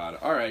my god.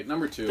 Alright,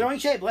 number 2. Throwing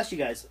shade, bless you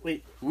guys.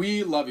 Wait.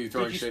 We love you,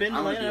 Throwing Did you Shade. spin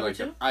I'm to gonna land be on like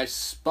number that. I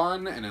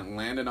spun and it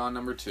landed on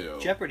number 2.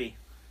 Jeopardy.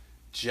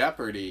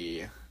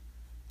 Jeopardy.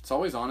 It's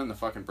always on in the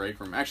fucking break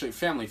room. Actually,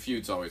 Family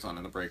Feud's always on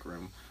in the break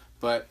room.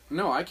 But,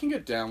 no, I can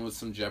get down with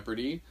some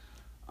Jeopardy.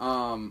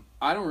 I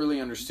don't really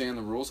understand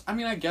the rules. I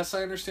mean, I guess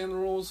I understand the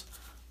rules.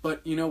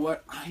 But, you know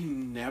what? I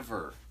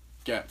never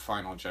get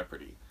Final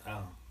Jeopardy.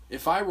 Oh.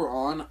 If I were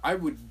on, I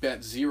would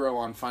bet 0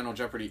 on Final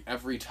Jeopardy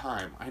every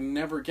time. I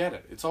never get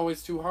it. It's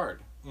always too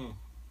hard.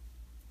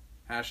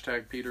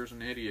 Hashtag Peter's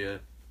an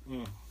idiot.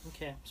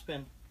 Okay,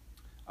 spin.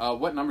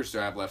 What numbers do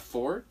I have left?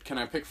 4? Can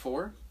I pick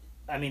 4?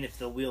 I mean, if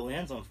the wheel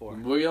lands on 4.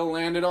 Wheel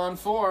landed on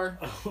 4.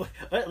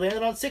 It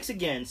landed on 6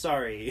 again.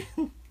 Sorry.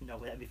 No,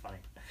 that'd be funny.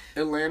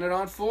 It landed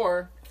on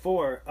 4.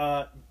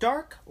 4.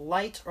 Dark,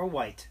 light, or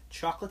white?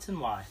 Chocolates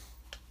and why?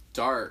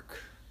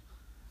 Dark.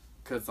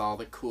 Because all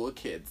the cool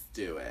kids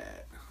do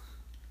it.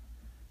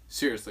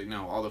 Seriously,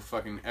 no.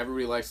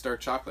 Everybody likes dark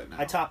chocolate now.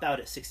 I top out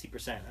at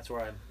 60%. That's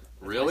where I'm...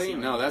 Really?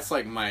 No, that's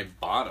like my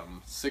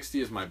bottom.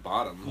 60 is my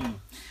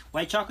bottom.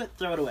 White chocolate,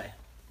 throw it away.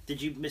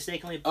 Did you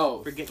mistakenly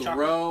forget chocolate?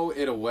 Throw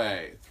it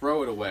away.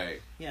 Throw it away.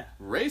 Yeah.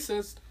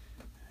 Racist.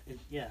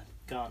 Yeah,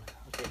 gone.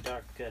 Okay,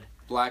 dark, good.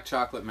 Black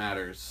chocolate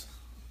matters.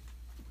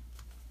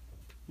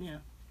 Yeah.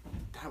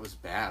 That was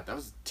bad. That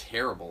was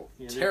terrible.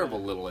 Yeah,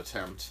 terrible little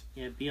attempt.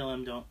 Yeah,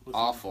 BLM don't...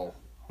 Awful.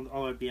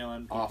 All our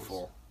BLM peoples.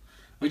 Awful.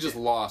 We just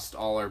lost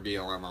all our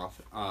BLM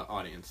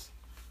audience.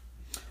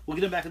 We'll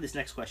get them back to this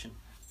next question.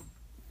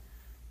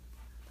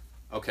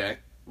 Okay.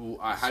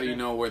 How do you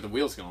know where the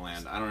wheel's going to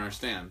land? I don't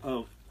understand.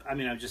 Oh, I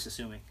mean, I'm just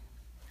assuming.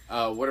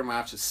 What are my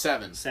options?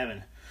 7.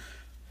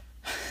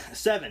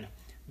 7.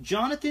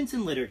 Jonathan's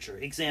in literature.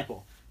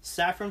 Example.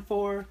 Saffron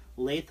Foer,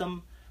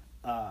 Latham,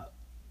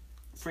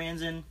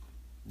 Franzen.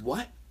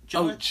 What?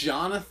 Jonathan's.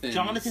 Jonathan's.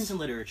 Jonathan's in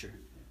literature.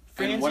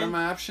 Franzen, and what are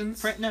my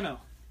options? No.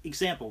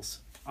 Examples.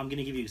 I'm going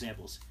to give you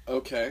examples.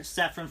 Okay.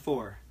 Saffron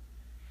Foer.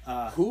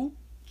 Who?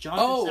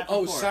 Jonathan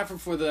Saffron Foer. Saffron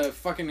for the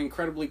fucking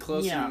incredibly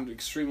close and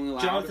extremely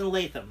loud. Jonathan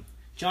Latham.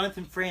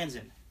 Jonathan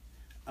Franzen.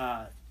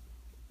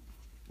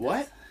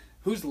 What?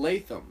 Who's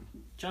Latham?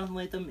 Jonathan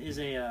Latham is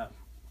a...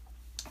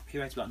 he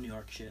writes about New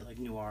York shit, like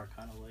noir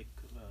kind of like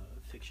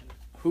fiction.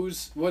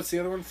 What's the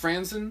other one?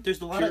 Franzen?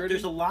 There's a lot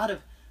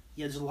of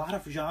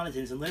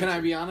Jonathans in literature. Can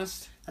I be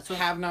honest? That's what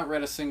have not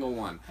read a single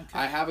one. Okay.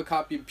 I have a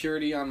copy of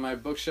Purity on my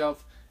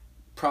bookshelf.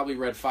 Probably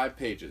read 5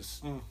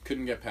 pages.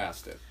 Couldn't get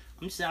past it.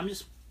 I'm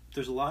just.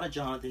 There's a lot of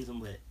Jonathans in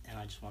lit, and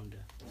I just wanted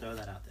to throw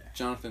that out there.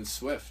 Jonathan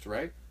Swift,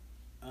 right?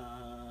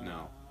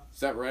 No.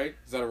 Is that right?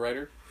 Is that a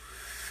writer?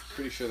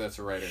 Pretty sure that's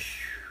a writer.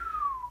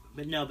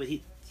 But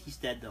he's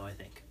dead though. I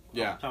think.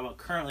 Yeah. I'm talking about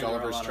currently.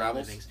 Gulliver's there are a lot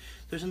Travels. Of livings.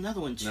 There's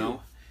another one too.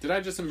 No. Did I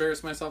just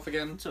embarrass myself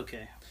again? It's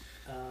okay.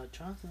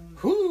 Jonathan.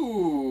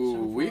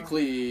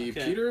 Weekly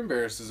Peter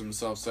embarrasses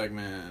himself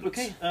segment.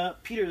 Okay,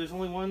 Peter, there's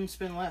only one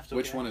spin left. Okay?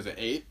 Which one is it?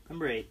 8?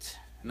 Number 8.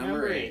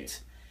 Number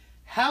 8.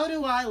 How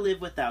do I live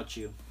without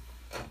you?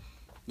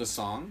 The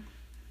song?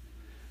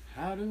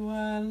 How do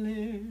I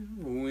live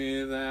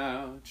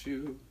without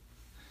you?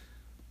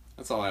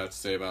 That's all I have to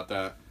say about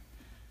that.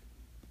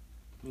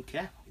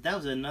 Okay. That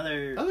was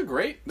another... That was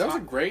a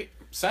great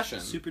session.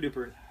 Super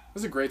duper. It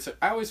was a great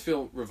I always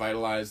feel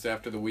revitalized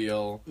after the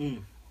wheel.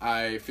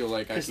 I feel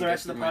like I can the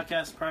rest of the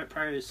podcast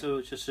prior is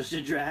so just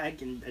a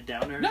drag and a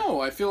downer.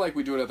 No, I feel like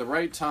we do it at the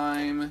right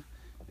time.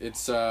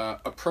 It's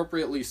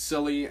appropriately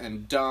silly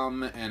and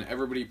dumb, and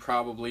everybody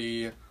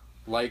probably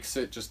likes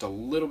it just a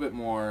little bit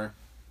more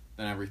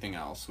than everything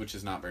else, which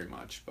is not very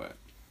much, but...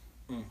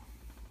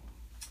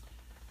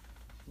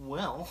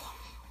 Well...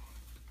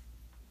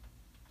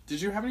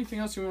 Did you have anything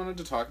else you wanted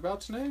to talk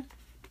about today?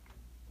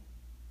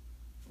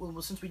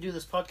 Well, since we do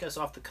this podcast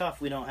off the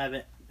cuff, we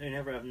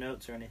never have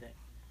notes or anything.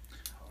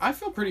 I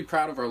feel pretty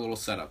proud of our little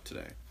setup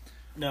today.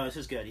 No, this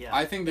is good, yeah.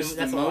 I think this is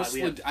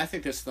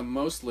the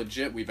most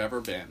legit we've ever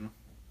been.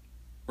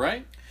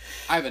 Right?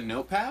 I have a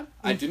notepad.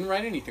 I didn't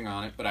write anything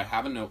on it, but I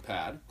have a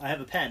notepad. I have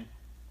a pen.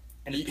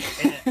 And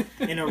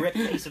a ripped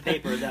piece of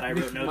paper that I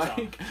wrote notes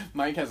on.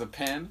 Mike has a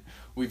pen.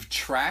 We've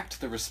tracked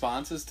the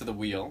responses to the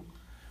wheel.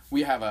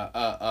 We have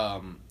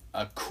a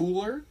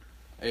cooler,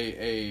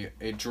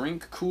 a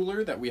drink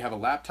cooler that we have a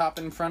laptop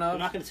in front of. I'm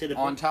not going to say the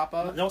on top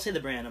of. Don't say the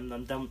brand.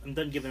 I'm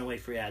done giving away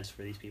free ads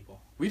for these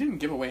people. We didn't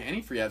give away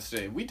any free ads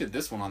today. We did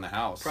this one on the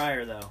house.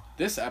 Prior though.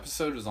 This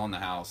episode is on the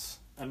house.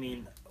 I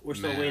mean, we're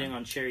still waiting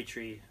on Cherry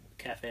Tree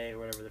Cafe or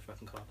whatever they're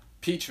fucking called.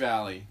 Peach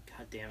Valley.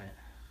 God damn it.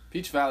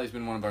 Peach Valley's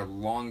been one of our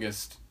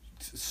longest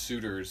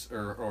suitors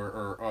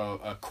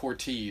or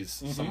courtees.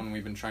 Someone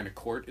we've been trying to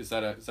court. Is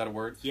that a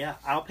word? Yeah,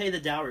 I'll pay the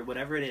dowry,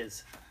 whatever it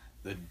is.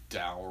 The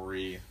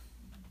dowry.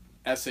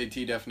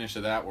 SAT definition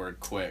of that word,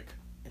 quick.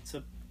 It's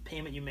a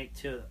payment you make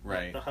to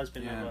Right. the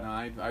husband Yeah,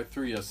 of no, I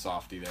threw you a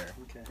softie there.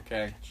 Okay.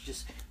 Okay.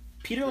 Just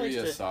Peter Threw likes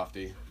you a to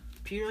softie.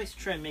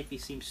 try and make me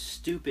seem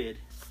stupid.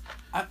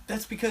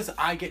 That's because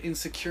I get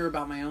insecure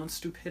about my own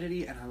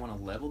stupidity, and I want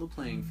to level the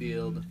playing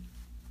field.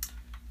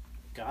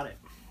 Got it.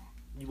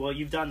 Well,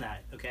 you've done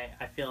that. Okay,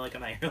 I feel like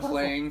I'm at your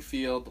Playing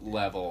field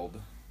leveled.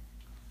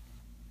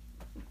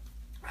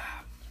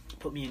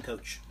 Put me in,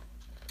 coach.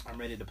 I'm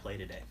ready to play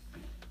today.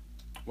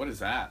 What is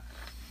that?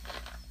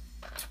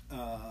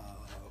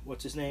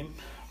 What's his name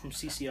from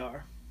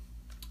CCR?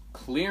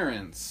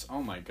 Clearance.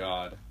 Oh my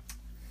god.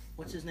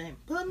 What's his name?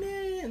 Put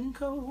me in,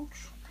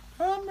 coach.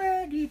 I'm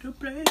ready to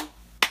play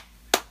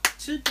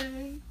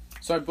today.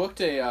 So I booked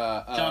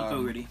a John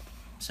Fogerty,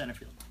 center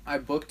field. I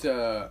booked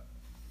a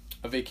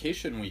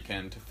vacation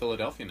weekend to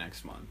Philadelphia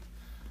next month.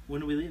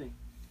 When are we leaving?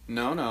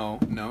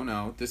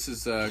 No. This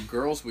is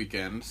girls'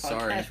 weekend.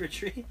 Sorry. Podcast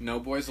retreat. No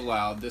boys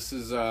allowed. This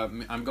is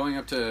I'm going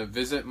up to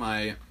visit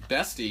my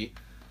bestie.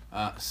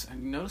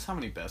 Notice how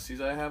many besties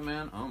I have,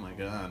 man. Oh my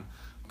god.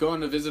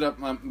 Going up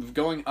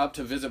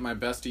to visit my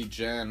bestie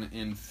Jen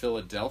in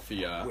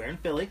Philadelphia. We're in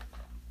Philly.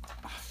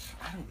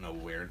 I don't know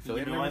where in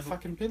Philly. You know, I've never I've-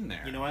 fucking been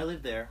there. You know, I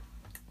lived there.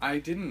 I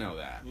didn't know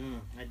that.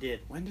 I did.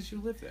 When did you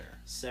live there?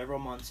 Several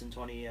months in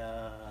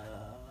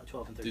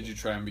 2012 and 13. Did you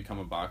try and become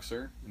a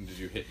boxer? And did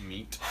you hit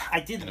meat I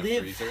did in a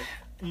live. freezer?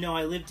 No,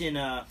 I lived in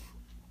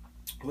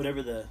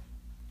whatever the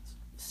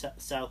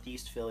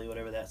southeast Philly,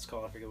 whatever that's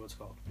called. I forget what it's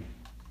called.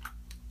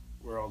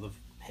 Where all the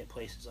hit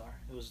places are.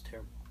 It was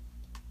terrible.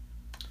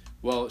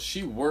 Well,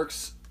 she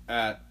works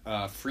at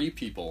Free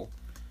People,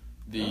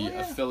 the Oh,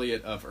 yeah.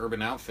 affiliate of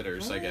Urban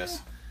Outfitters, Oh, I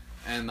guess.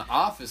 And the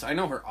office, I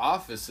know her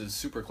office is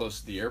super close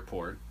to the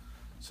airport.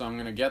 So I'm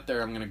going to get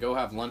there. I'm going to go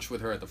have lunch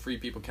with her at the Free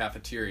People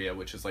Cafeteria,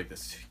 which is like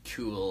this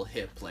cool,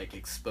 hip, like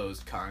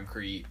exposed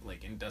concrete,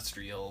 like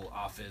industrial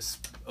office,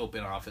 open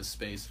office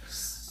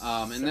space.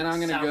 And then I'm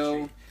going to South go...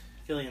 Street.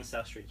 Philly and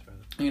South Streets, brother.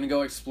 I'm going to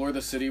go explore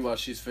the city while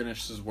she's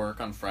finishes work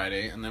on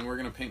Friday. And then we're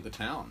going to paint the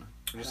town.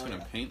 We're just Hell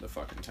going to yeah. paint the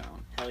fucking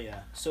town. Hell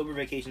yeah. Sober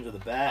vacations are the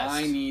best.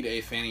 I need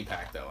a fanny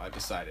pack, though. I've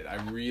decided. I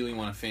really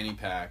want a fanny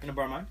pack. Gonna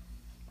borrow mine?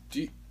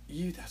 Do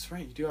you? That's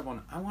right. You do have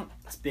one. I want.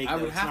 It's big. I though.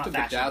 would It's have not to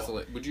fashionable.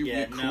 bedazzle it. Would you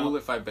Yeah, be cool no.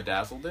 if I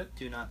bedazzled it?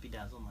 Do not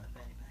bedazzle my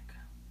fanny pack.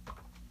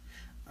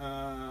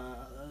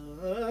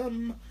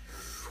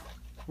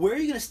 Where are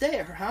you gonna stay?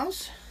 At her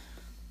house?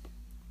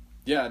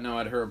 Yeah, no,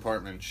 at her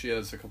apartment. She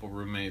has a couple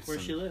roommates. Where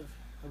and- she live?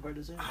 What part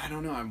does it? I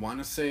don't know. I want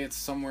to say it's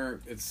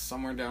somewhere. It's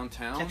somewhere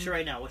downtown. Text her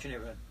right now. What's your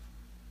neighborhood?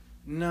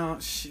 No,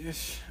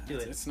 Do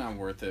it. it's not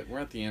worth it. We're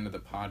at the end of the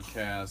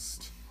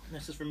podcast.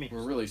 This is for me.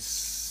 We're really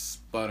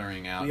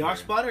sputtering out. We are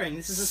here. sputtering.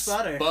 This is a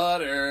sputter.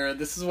 Sputter.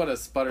 This is what a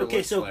sputter Okay,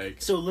 looks so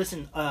like. so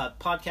listen,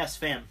 podcast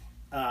fam.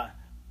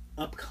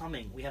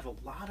 Upcoming, we have a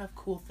lot of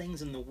cool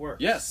things in the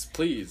works. Yes,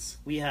 please.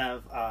 We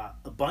have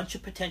a bunch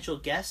of potential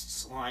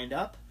guests lined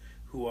up,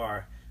 who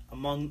are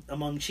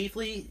among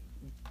chiefly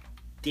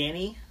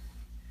Danny.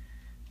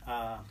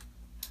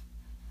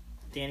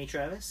 Danny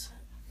Travis.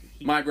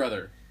 My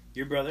brother.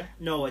 Your brother?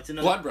 No, it's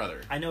another. Blood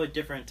brother. I know a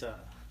different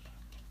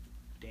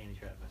Danny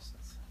Travis.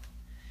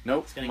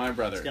 Nope, It's gonna, my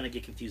brother. It's gonna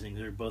get confusing.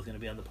 They're both gonna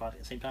be on the pod at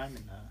the same time.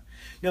 And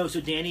no, so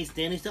Danny's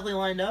definitely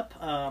lined up.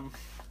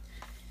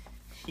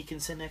 He can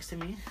sit next to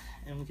me,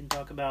 and we can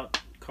talk about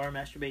car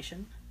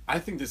masturbation. I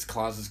think this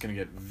closet is going to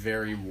get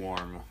very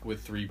warm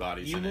with 3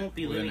 bodies You in it. won't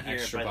be with living an here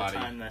extra by body. the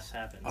time this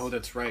happens. Oh,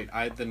 that's right.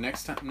 The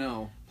next time,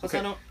 no. Plus, okay.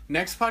 I don't.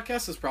 Next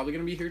podcast is probably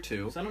going to be here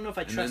too. So I don't know if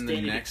I And trust then the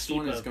Danny next to keep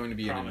one is a going to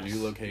be in a promise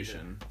new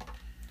location.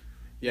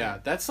 Yeah,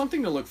 that's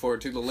something to look forward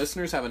to. The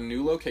listeners have a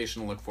new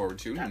location to look forward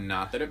to. Yeah.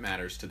 Not that it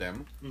matters to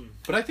them, Mm.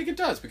 but I think it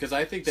does because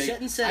I think they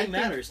Set and setting I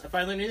think- matters. If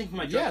I learned anything from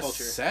my drug Yes,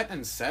 culture, set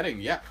and setting.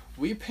 Yeah,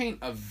 we paint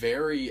a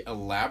very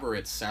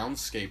elaborate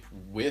soundscape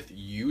with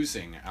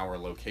using our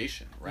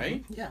location,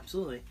 right? Mhm. Yeah,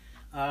 absolutely.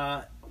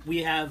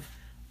 We have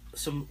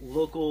some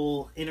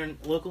local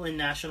and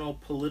national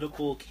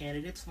political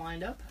candidates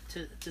lined up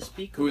to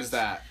speak. Who with is us.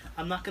 that?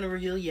 I'm not going to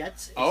reveal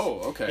yet. Oh,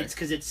 okay. It's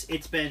because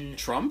it's been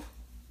Trump?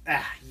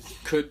 ah,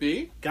 Could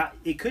be.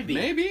 it could be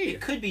Maybe.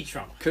 it could be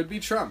Trump. Could be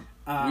Trump.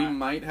 We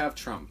might have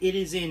Trump. It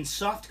is in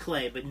soft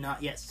clay, but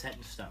not yet set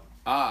in stone.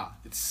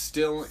 It's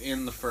still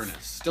in the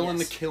furnace. Still in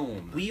the Yes.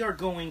 kiln. We are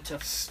going to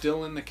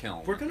Still in the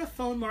kiln. we're going to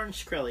phone Martin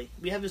Shkreli.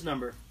 We have his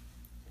number.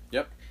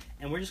 Yep.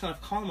 And we're just going to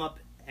call him up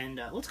and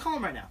let's call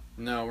him right now.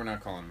 No, we're not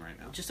calling him right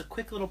now. Just a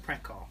quick little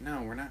prank call.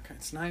 No, we're not.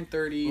 It's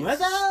 9:30.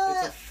 What's It's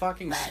up? a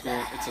fucking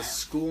school. It's a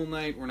school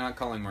night. We're not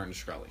calling Martin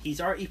Shkreli.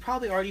 He's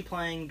probably already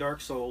playing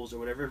Dark Souls or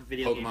whatever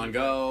video game. Pokemon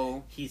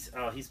Go. He's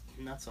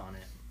nuts on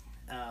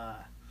it.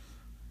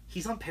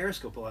 He's on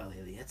Periscope a lot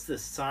lately. It's the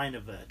sign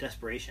of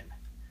desperation.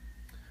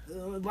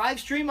 Live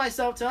stream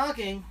myself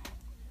talking.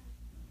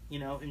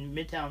 In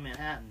Midtown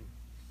Manhattan.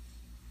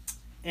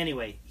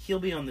 Anyway, he'll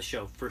be on the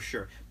show for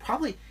sure.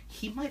 Probably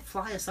he might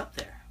fly us up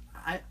there.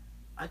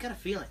 I got a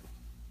feeling.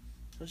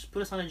 He'll just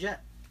put us on a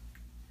jet.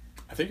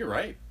 I think you're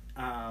right.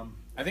 Um,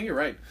 I think you're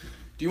right.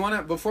 Do you want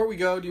to, before we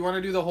go, do you want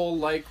to do the whole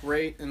like,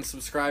 rate, and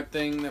subscribe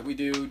thing that we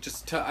do?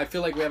 I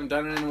feel like we haven't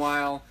done it in a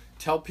while.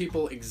 Tell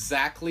people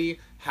exactly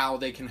how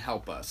they can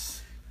help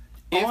us.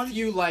 On- If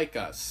you like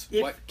us,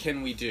 what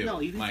can we do?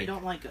 No, even Mike? if you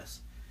don't like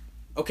us.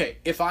 Okay,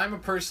 if I'm a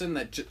person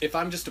if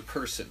I'm just a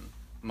person,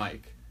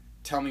 Mike,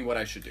 tell me what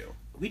I should do.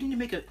 We need to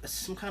make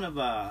some kind of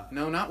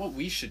No, not what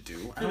we should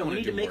do. I No, don't we want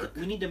need to to do make. work.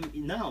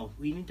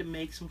 We need to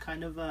make some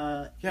kind of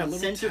a little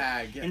incentive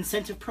tag. Yeah.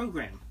 incentive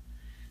program.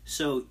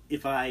 So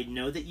if I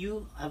know that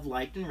you have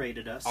liked and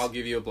rated us, I'll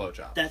give you a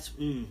blowjob.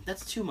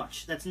 that's too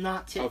much. That's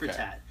not tit for Okay.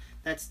 tat.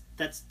 That's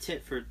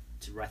tit for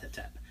rat tat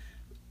tat.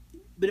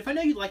 But if I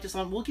know you liked us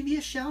we'll give you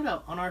a shout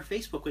out on our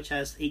Facebook, which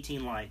has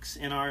 18 likes,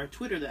 and our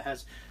Twitter that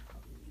has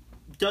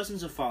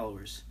dozens of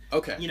followers.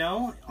 Okay. You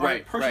know, our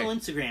Right, personal right.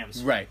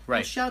 Instagrams. Right, We'll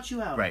right. shout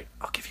you out. Right.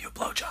 I'll give you a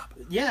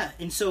blowjob. Yeah,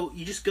 and so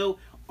you just go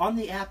on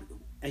the app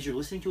as you're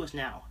listening to us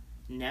now.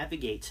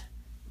 Navigate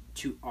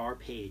to our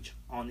page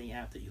on the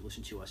app that you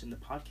listen to us in the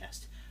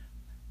podcast.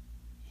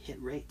 Hit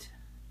rate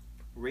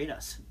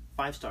us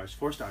 5 stars,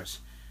 4 stars.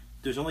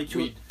 There's only two.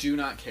 We do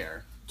not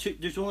care.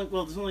 There's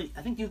only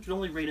I think you can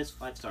only rate us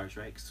 5 stars,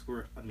 right? Because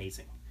we're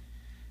amazing.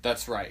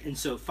 That's right. And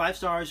so 5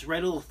 stars,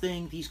 write a little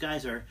thing. These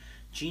guys are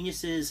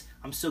geniuses.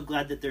 I'm so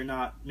glad that they're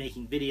not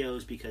making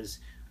videos because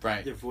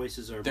Right. their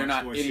voices are. They're much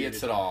not more idiots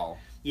suited. at all.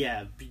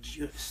 Yeah,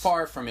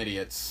 Far from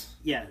idiots.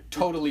 yeah,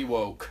 Totally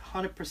woke.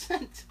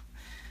 100%.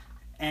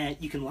 And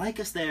you can like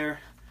us there.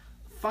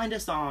 Find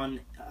us on.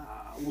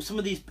 Some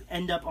of these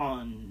end up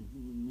on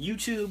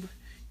YouTube.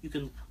 You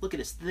can look at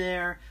us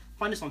there.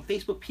 Find us on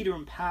Facebook, Peter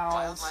and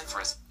Pals.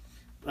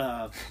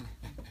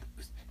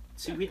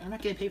 See, we're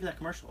not getting paid for that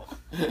commercial.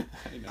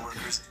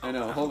 I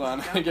know. Hold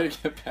on. I gotta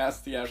get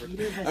past the Peter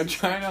advert. has I'm this-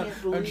 trying I to.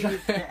 can't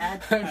believe the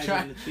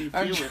advertising that you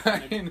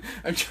deal with.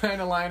 I'm trying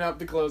to line up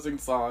the closing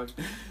song,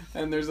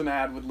 and there's an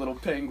ad with little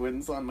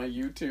penguins on my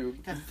YouTube.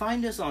 And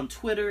find us on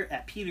Twitter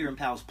at Peter and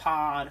Pals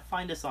Pod.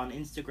 Find us on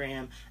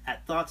Instagram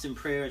at Thoughts and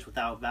Prayers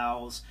Without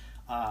Vowels.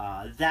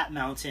 That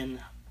Mountain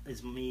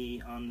is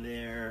me on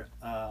there.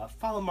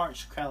 Follow Martin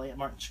Shkreli at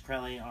Martin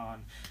Shkreli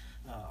on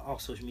all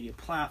social media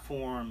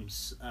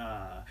platforms.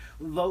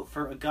 Vote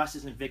for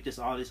Augustus Invictus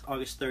August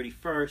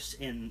 31st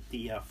in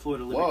the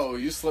Florida Whoa,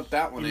 you slipped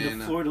that one in.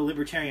 the Florida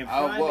Libertarian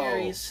Oh, whoa.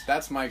 primaries.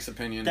 That's Mike's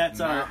opinion. That's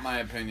not my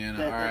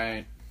opinion. All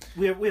right.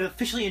 We have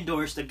officially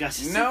endorsed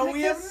Augustus No, Invictus.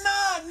 we have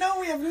not. No,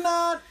 we have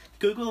not.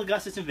 Google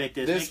Augustus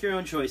Invictus. Make your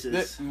own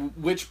choices.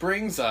 Which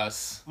brings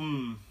us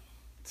Mm.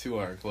 to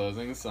our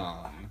closing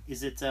song.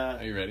 Is it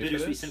Are you ready for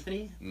Bittersweet this?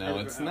 Symphony? No,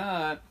 it's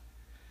not.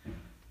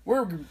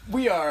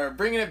 We are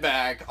bringing it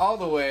back all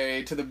the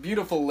way to the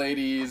beautiful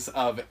ladies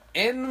of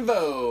En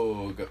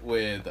Vogue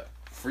with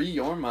Free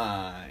Your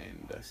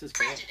Mind. This is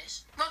great.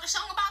 Prejudice. Wrote a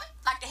song about it?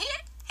 Like the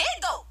hit? Here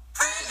it go.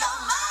 Free your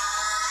mind.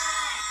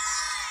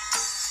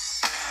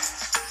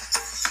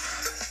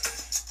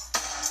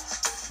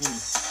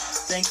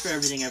 Thanks for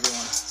everything, everyone.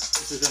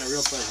 This has been a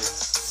real pleasure.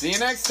 See you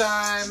next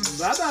time.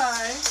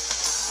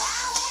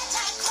 Bye-bye.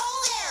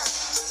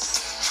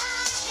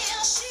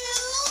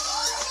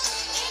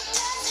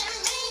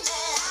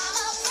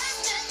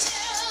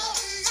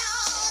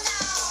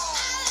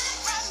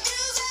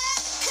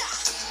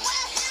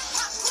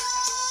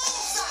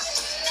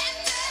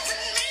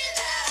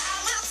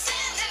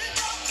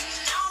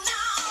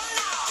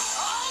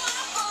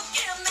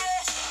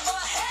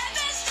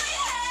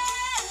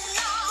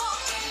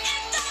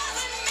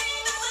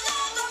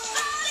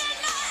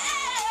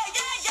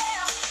 Yeah,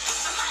 yeah.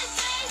 I might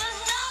sing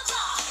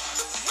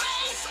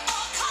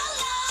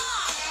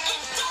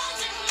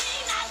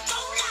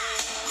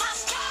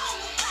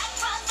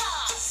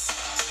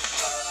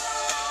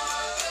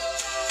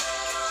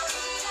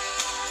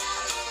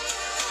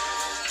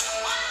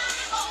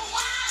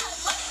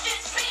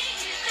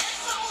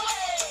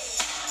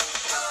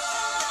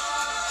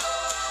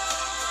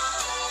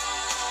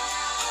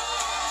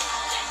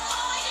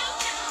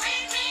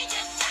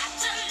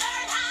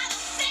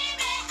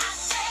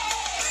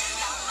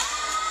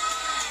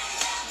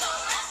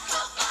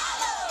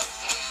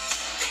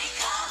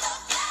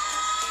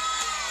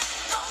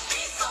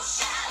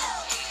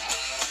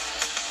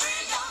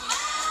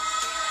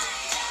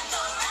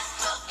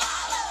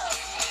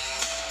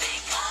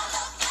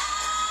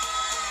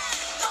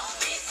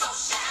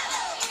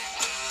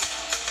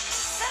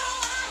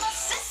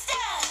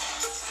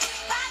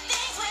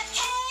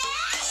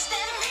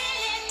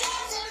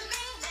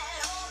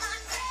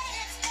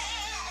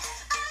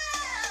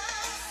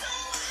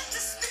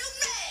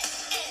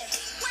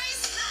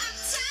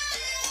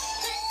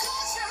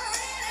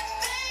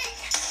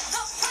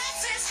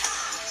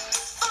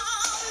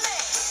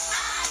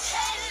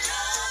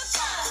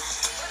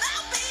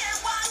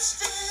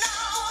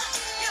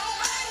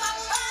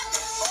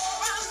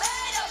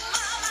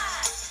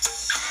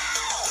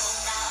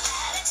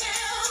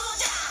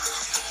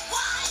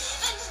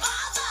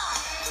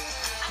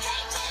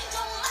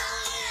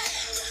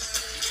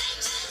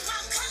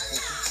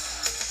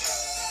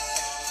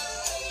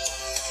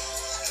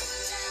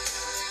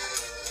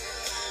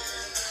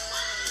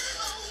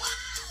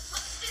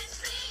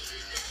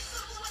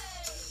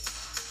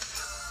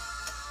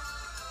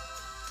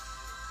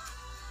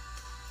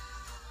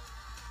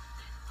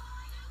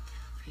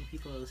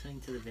people are listening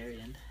to the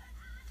very end?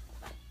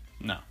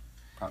 No,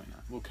 probably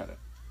not. We'll cut it.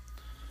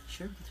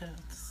 Sure, we can cut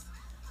it.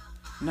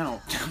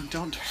 No,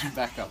 don't turn it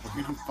back up.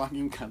 We're gonna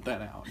fucking cut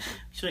that out.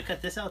 Should I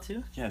cut this out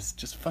too? Yes,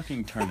 just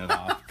fucking turn it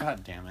off.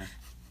 God damn it.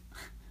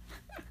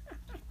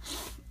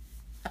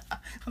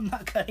 I'm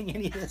not cutting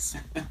any of this.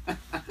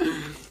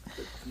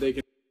 They can